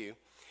better for you.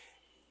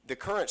 The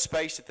current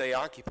space that they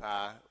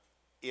occupy,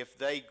 if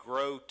they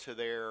grow to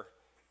their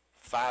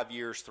 5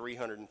 years,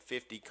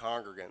 350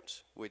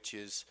 congregants, which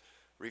is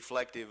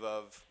reflective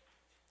of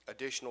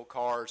additional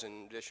cars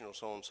and additional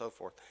so on and so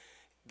forth,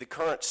 the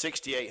current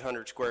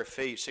 6,800 square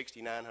feet,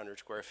 6,900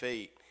 square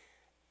feet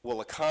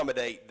will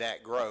accommodate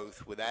that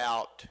growth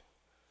without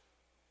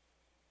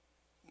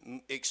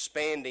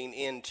expanding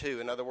into.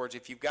 In other words,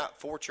 if you've got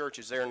 4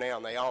 churches there now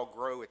and they all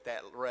grow at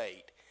that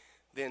rate,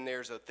 then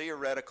there's a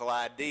theoretical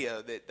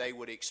idea that they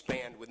would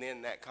expand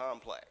within that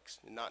complex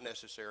and not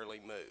necessarily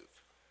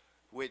move,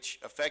 which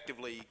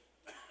effectively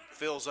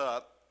fills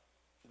up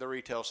the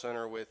retail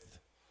center with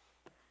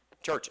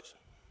churches.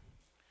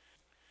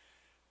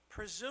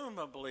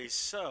 Presumably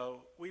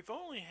so. We've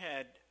only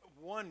had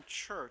one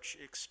church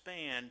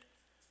expand,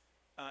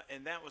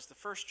 and that was the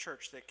first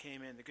church that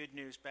came in, the Good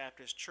News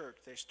Baptist Church.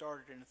 They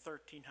started in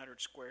 1,300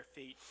 square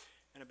feet,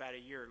 and about a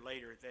year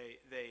later,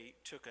 they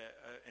took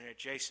an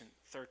adjacent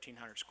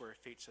 1,300 square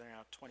feet, so they're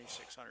now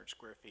 2,600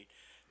 square feet.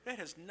 That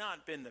has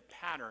not been the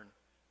pattern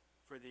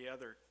for the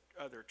other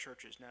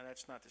churches. Now,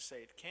 that's not to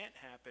say it can't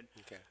happen,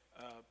 Okay.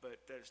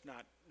 but that has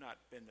not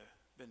been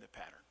the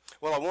pattern.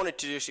 Well, I wanted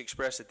to just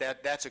express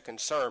that's a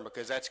concern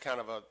because that's kind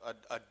of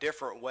a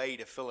different way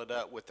to fill it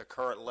up with the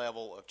current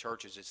level of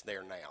churches that's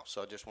there now.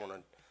 So I just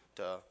wanted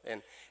to,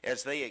 and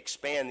as they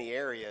expand the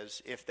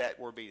areas, if that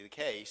were to be the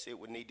case, it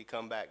would need to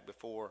come back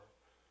before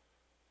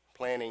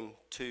planning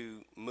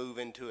to move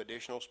into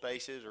additional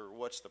spaces, or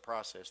what's the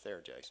process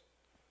there, Jason?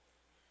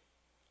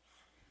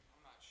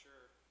 I'm not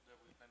sure that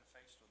we've been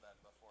faced with that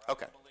before.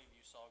 Okay. I don't believe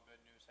you saw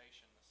Good News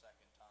Haitian the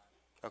second time.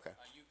 Okay.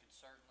 You could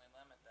certainly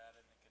limit that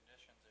in the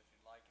conditions if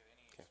you'd like. If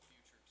any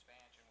future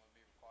expansion would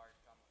be required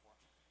to come before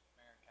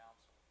mayor and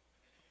council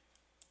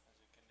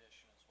as a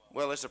condition as well.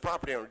 Well, as the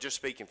property owner, just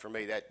speaking for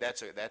me,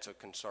 that's a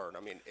concern.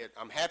 I mean,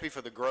 I'm happy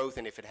for the growth,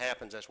 and if it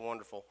happens, that's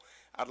wonderful.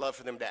 I'd love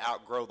for them to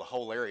outgrow the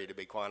whole area, to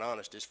be quite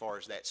honest, as far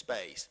as that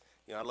space.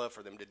 You know, I'd love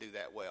for them to do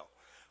that well.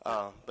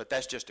 But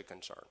that's just a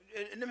concern.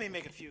 And let me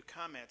make a few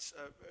comments.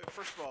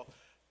 First of all,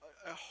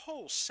 a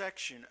whole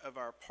section of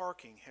our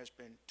parking has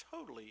been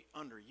totally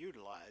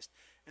underutilized,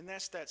 and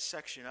that's that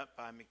section up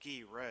by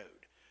McGee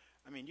Road.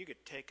 I mean, you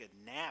could take a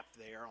nap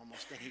there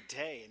almost any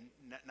day and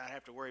not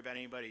have to worry about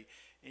anybody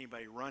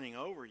running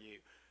over you.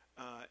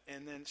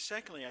 And then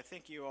secondly, I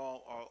think you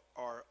all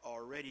are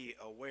already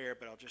aware,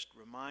 but I'll just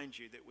remind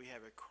you that we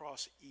have a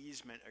cross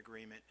easement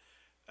agreement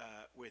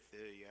with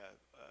the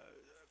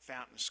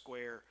Fountain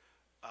Square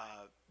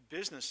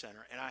Business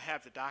Center, and I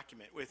have the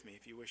document with me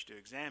if you wish to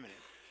examine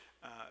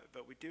it.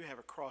 But we do have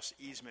a cross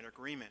easement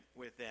agreement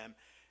with them,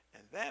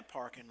 and that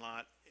parking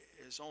lot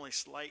is only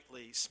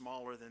slightly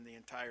smaller than the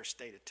entire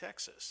state of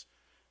Texas.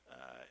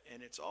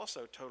 And it's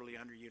also totally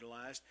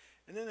underutilized.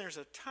 And then there's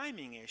a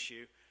timing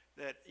issue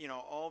that, you know,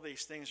 all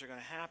these things are going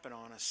to happen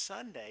on a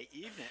Sunday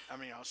evening,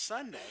 on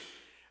Sunday,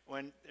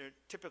 when there are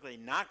typically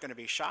not going to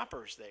be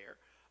shoppers there.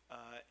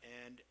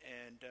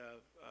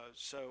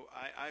 So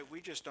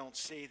we just don't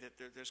see that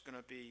there's going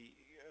to be,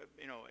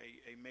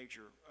 a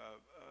major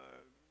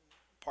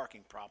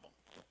parking problem.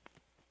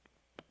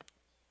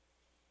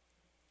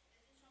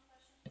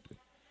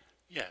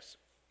 Yes.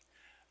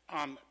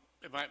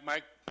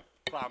 My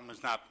problem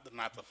is not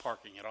the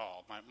parking at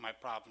all. My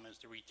problem is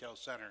the retail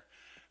center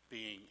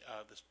being,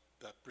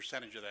 the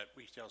percentage of that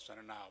retail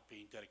center now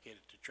being dedicated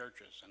to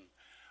churches. And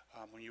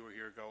when you were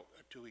here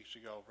 2 weeks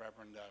ago,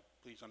 Reverend,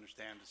 please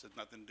understand this has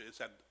it's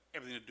had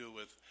everything to do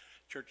with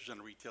churches in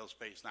a retail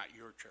space, not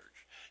your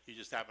church. You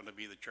just happen to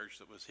be the church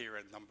that was here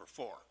at number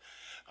 4.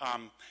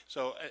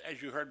 So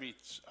as you heard me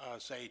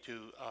say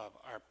to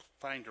our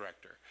planning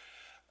director,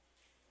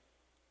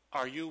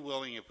 are you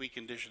willing, if we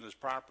condition this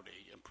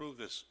property, improve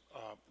this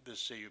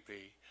CUP,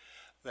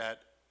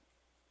 that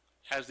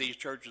as these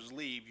churches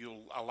leave,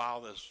 you'll allow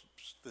this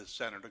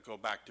center to go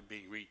back to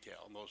being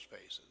retail in those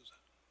spaces?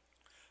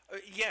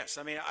 Yes,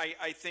 I mean,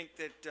 I think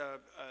that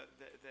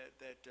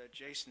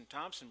Jason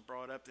Thompson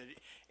brought up that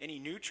any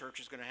new church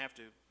is going to have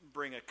to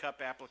bring a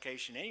cup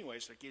application anyway,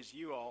 so it gives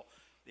you all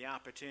the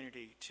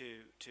opportunity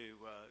to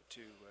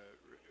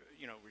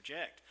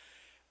reject.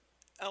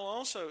 I'll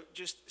also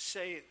just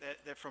say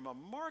that from a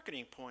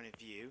marketing point of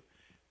view,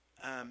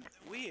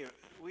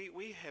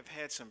 we have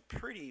had some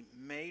pretty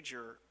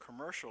major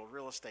commercial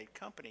real estate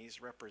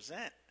companies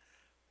represent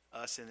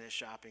us in this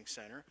shopping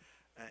center.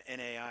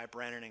 NAI,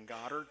 Brannon and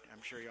Goddard,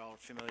 I'm sure you all are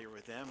familiar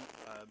with them.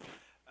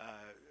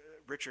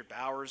 Richard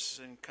Bowers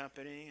and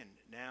Company, and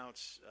now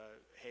it's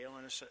Hale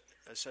and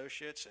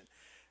Associates, and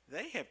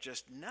they have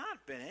just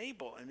not been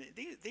able. I mean,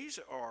 these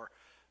are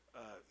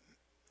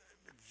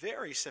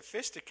very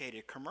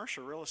sophisticated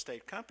commercial real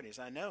estate companies.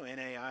 I know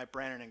NAI,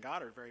 Brannon and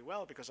Goddard very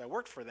well because I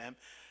worked for them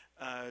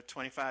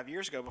 25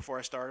 years ago before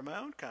I started my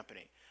own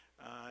company.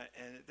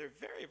 And they're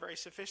very, very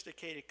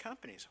sophisticated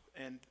companies,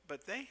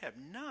 but they have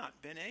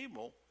not been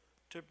able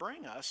to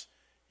bring us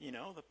you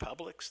know, the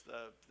Publix,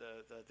 the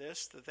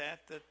this, the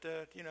that,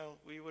 you know,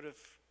 we would have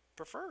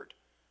preferred.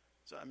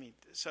 So, I mean,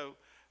 so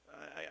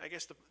I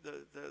guess the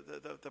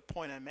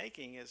point I'm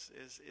making is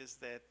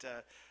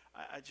that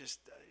I just,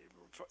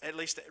 at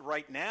least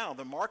right now,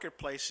 the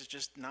marketplace is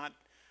just not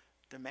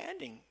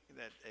demanding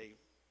that a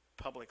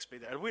Publix be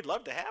there. We'd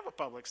love to have a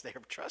Publix there.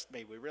 Trust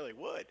me, we really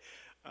would.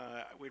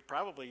 We'd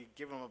probably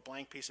give them a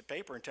blank piece of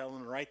paper and tell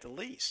them to write the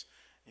lease,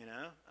 you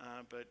know,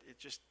 but it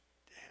just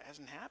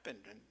hasn't happened.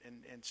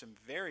 And some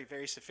very,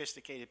 very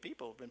sophisticated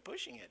people have been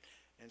pushing it,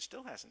 and it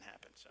still hasn't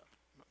happened. So.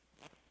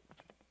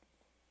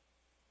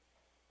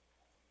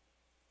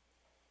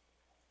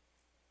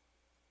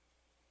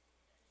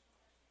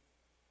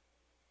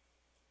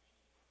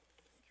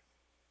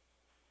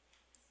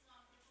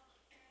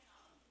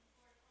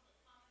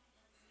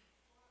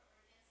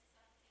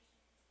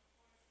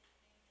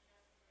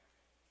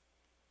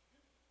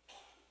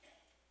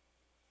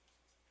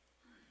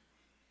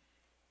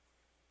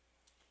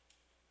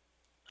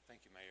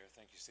 Thank you, Mayor.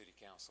 Thank you, City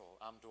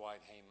Council. I'm Dwight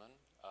Heyman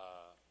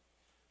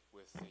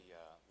with the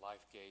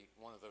Lifegate,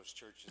 one of those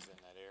churches in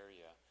that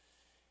area.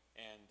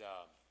 And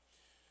of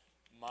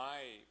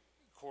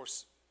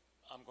course,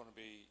 I'm going to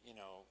be, you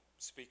know,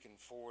 speaking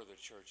for the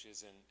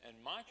churches. And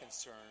my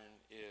concern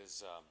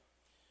is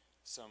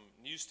some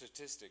new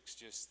statistics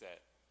just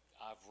that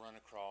I've run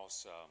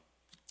across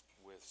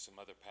with some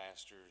other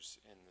pastors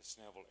in the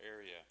Snellville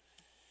area,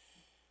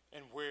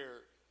 and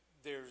where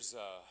there's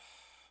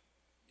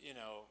you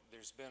know,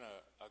 there's been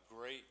a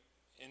great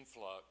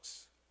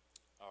influx,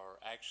 or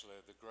actually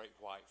the Great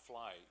White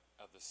Flight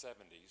of the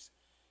 70s,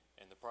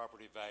 and the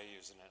property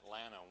values in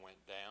Atlanta went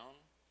down,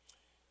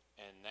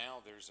 and now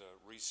there's a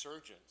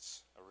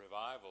resurgence, a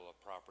revival of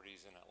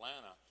properties in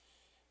Atlanta,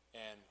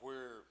 and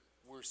we're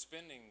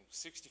spending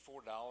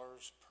 $64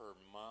 per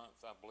month,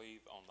 I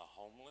believe, on the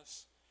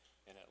homeless.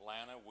 In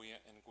Atlanta,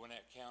 in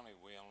Gwinnett County,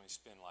 we only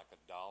spend like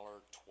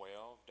 $1.12,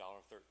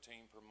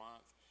 $1.13 per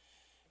month,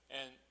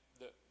 and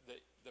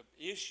the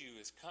issue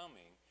is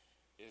coming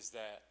is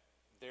that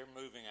they're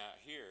moving out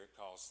here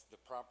because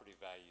the property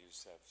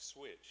values have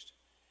switched.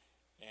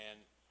 And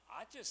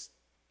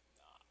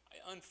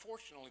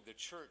unfortunately, the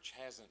church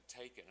hasn't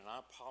taken, and I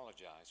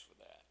apologize for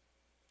that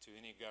to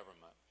any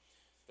government,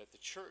 that the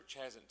church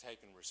hasn't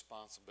taken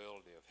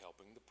responsibility of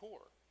helping the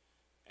poor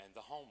and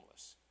the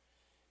homeless.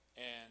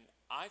 And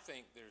I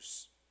think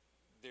there's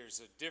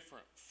a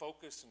different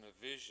focus and a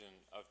vision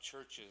of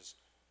churches,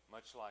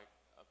 much like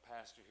a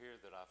pastor here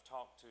that I've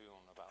talked to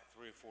on about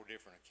 3 or 4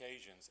 different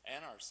occasions,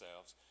 and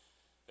ourselves,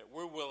 that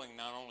we're willing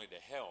not only to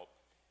help,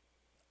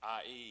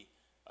 i.e.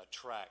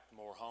 attract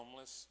more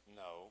homeless,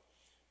 no,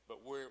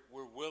 but we're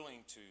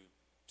willing to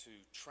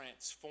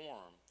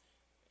transform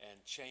and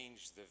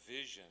change the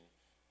vision,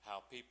 how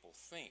people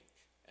think.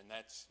 And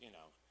that's, you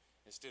know,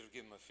 instead of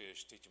give them a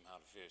fish, teach them how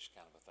to fish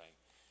kind of a thing.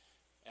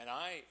 And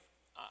I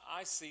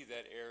see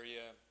that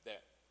area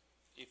that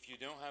if you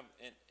don't have,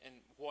 and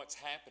what's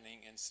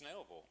happening in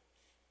Snellville,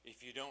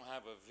 if you don't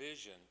have a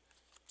vision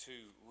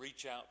to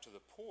reach out to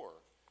the poor,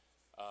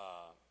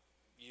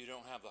 you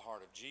don't have the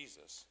heart of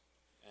Jesus.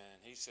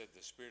 And he said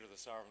the Spirit of the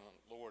Sovereign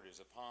Lord is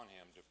upon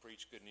him to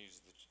preach good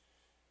news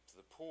to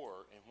the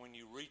poor. And when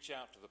you reach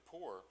out to the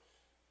poor,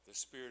 the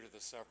Spirit of the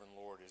Sovereign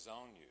Lord is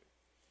on you.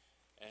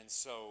 And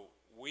so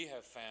we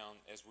have found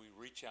as we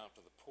reach out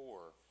to the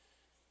poor,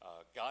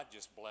 God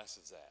just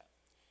blesses that.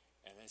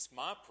 And it's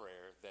my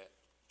prayer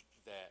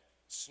that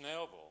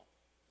Snellville,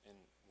 in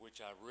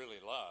which I really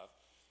love,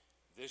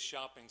 this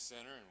shopping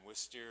center in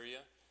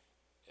Wisteria,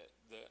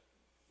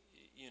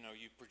 you know,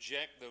 you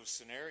project those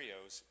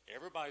scenarios,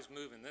 everybody's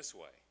moving this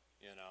way,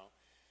 you know.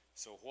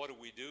 So what do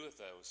we do with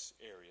those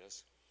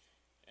areas?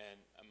 And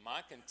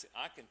I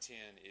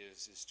contend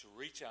is to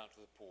reach out to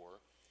the poor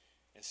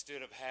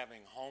instead of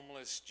having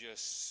homeless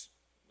just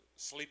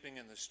sleeping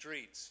in the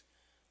streets.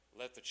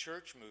 Let the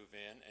church move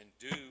in and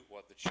do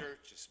what the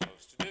church is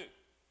supposed to do.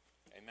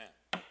 Amen.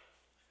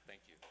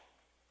 Thank you.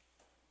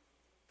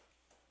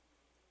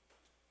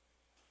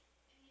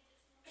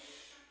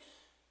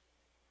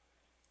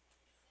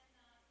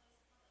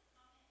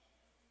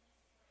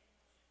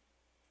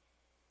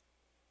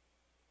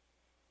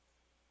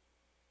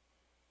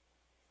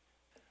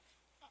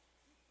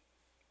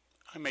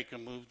 I make a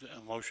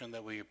motion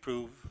that we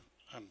approve.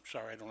 I'm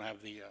sorry, I don't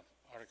have the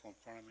article in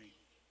front of me.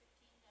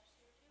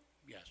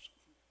 Yes,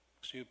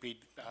 CUP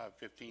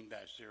 15-02.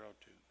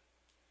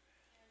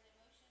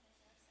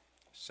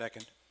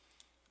 Second.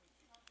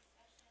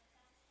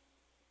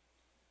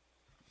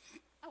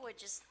 I would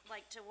just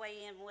like to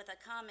weigh in with a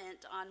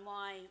comment on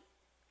why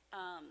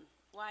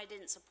I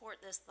didn't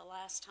support this the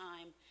last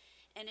time.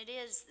 And it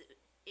is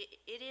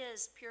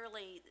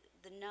purely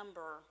the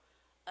number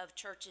of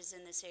churches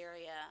in this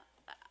area.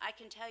 I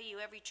can tell you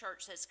every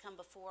church that's come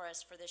before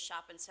us for this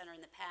shopping center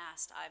in the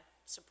past, I've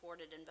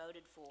supported and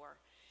voted for.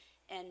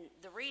 And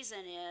the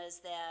reason is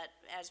that,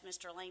 as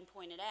Mr. Lane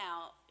pointed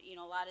out, you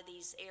know, a lot of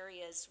these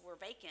areas were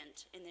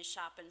vacant in this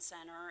shopping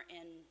center,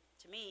 and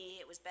to me,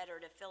 it was better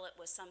to fill it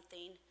with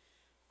something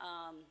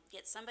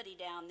get somebody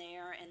down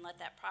there and let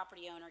that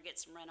property owner get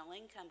some rental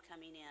income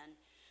coming in.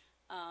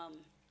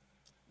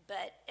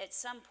 But at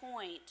some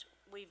point,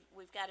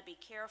 we've got to be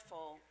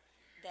careful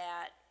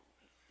that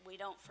we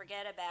don't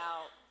forget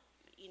about,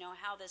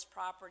 how this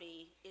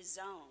property is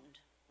zoned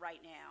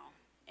right now.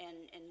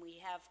 And we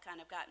have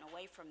kind of gotten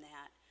away from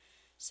that.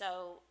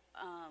 So,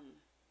 I'm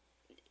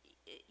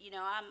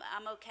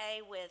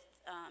okay with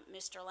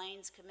Mr.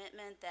 Lane's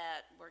commitment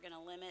that we're going to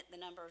limit the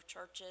number of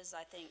churches.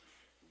 I think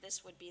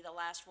this would be the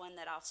last one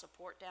that I'll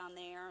support down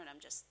there, and I'm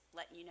just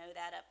letting you know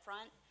that up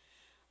front.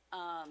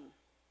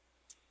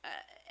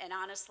 And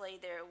honestly,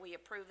 we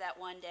approved that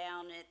one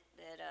down at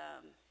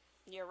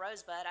near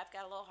Rosebud. I've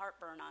got a little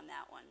heartburn on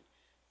that one.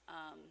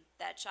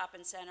 That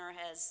shopping center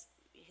has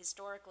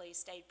historically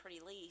stayed pretty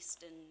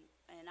leased,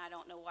 and I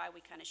don't know why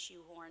we kind of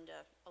shoehorned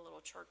a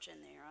little church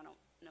in there. I don't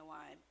know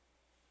why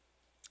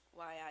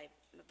I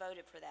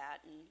voted for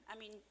that. And I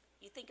mean,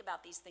 you think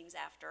about these things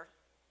after.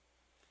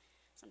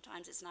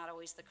 Sometimes it's not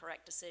always the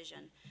correct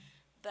decision,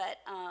 but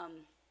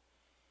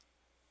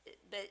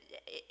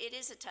it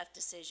is a tough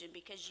decision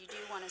because you do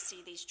want to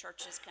see these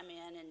churches come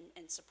in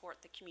and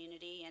support the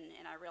community,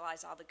 and I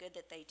realize all the good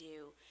that they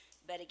do.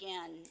 But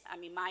again, I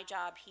mean, my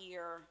job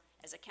here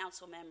as a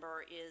council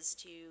member is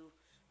to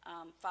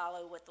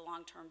follow what the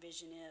long-term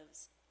vision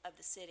is of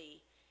the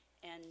city,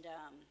 and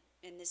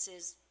this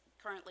is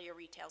currently a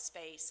retail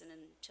space, and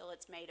until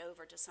it's made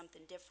over to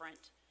something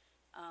different,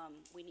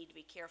 we need to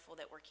be careful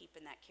that we're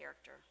keeping that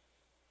character.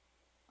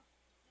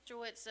 Mr.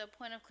 Witts, a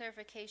point of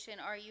clarification,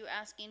 are you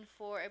asking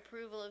for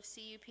approval of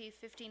CUP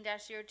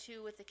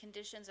 15-02 with the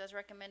conditions as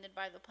recommended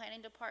by the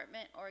planning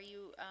department, or are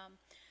you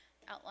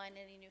outline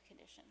any new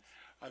conditions?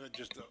 I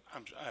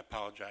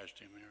apologize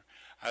to you, Mayor.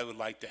 I would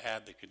like to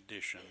add the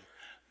condition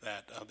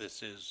that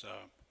this is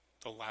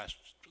the last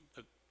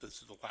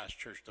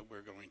church that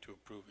we're going to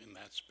approve in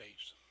that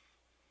space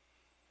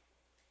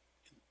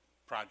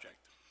project.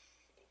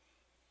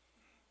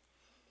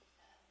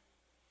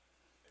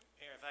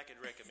 Mayor, if I could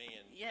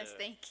recommend. Yes,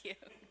 thank you.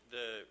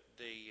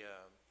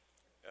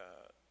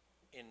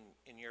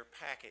 In your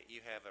packet,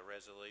 you have a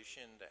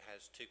resolution that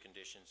has two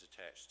conditions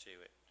attached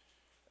to it.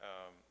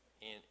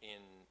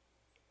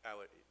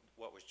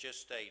 What was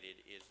just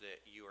stated is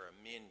that you are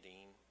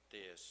amending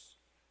this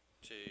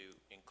to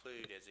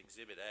include as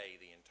Exhibit A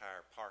the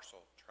entire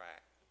parcel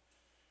tract.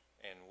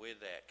 And with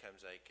that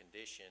comes a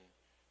condition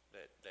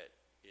that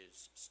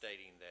is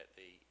stating that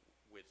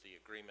with the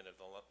agreement of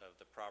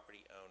the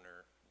property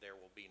owner, there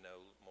will be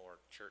no more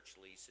church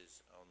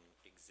leases on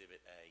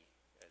Exhibit A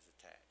as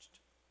attached.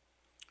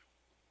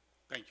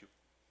 Thank you.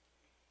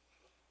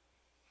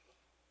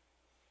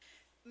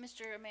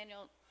 Mr.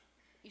 Emanuel,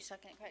 you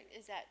second, correct?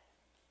 Is that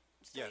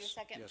still your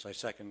second? Yes, I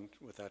second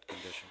with that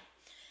condition.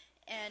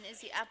 And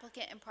is the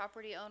applicant and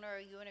property owner, are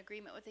you in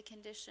agreement with the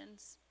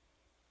conditions?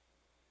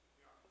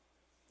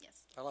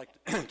 Yes. I'd like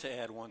to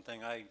add one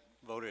thing. I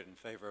voted in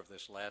favor of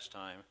this last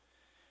time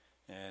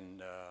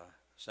and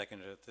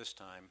seconded it this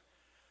time.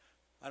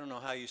 I don't know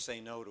how you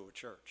say no to a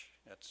church.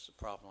 That's the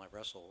problem I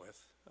wrestle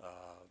with.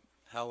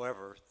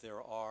 However,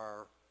 there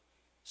are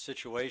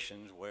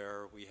situations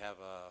where we have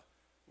a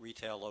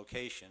retail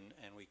location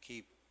and we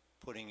keep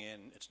putting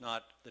in, it's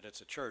not that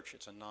it's a church,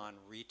 it's a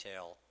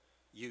non-retail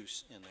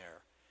use in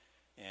there.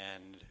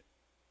 And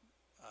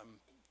I'm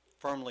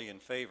firmly in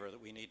favor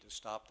that we need to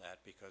stop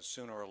that, because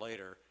sooner or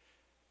later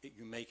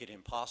you make it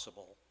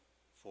impossible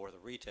for the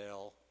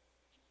retail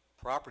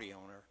property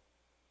owner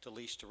to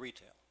lease to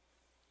retail.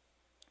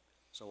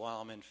 So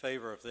while I'm in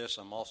favor of this,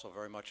 I'm also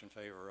very much in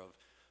favor of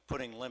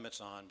putting limits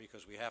on,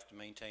 because we have to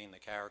maintain the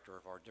character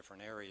of our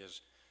different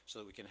areas so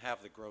that we can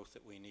have the growth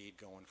that we need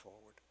going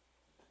forward.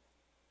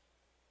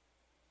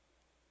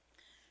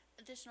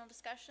 Additional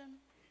discussion?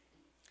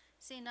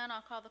 Seeing none,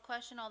 I'll call the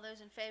question. All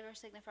those in favor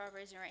signify by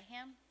raising your right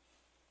hand.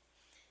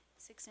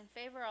 6 in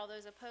favor. All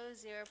those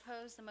opposed, 0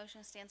 opposed. The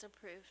motion stands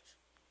approved.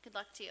 Good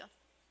luck to you.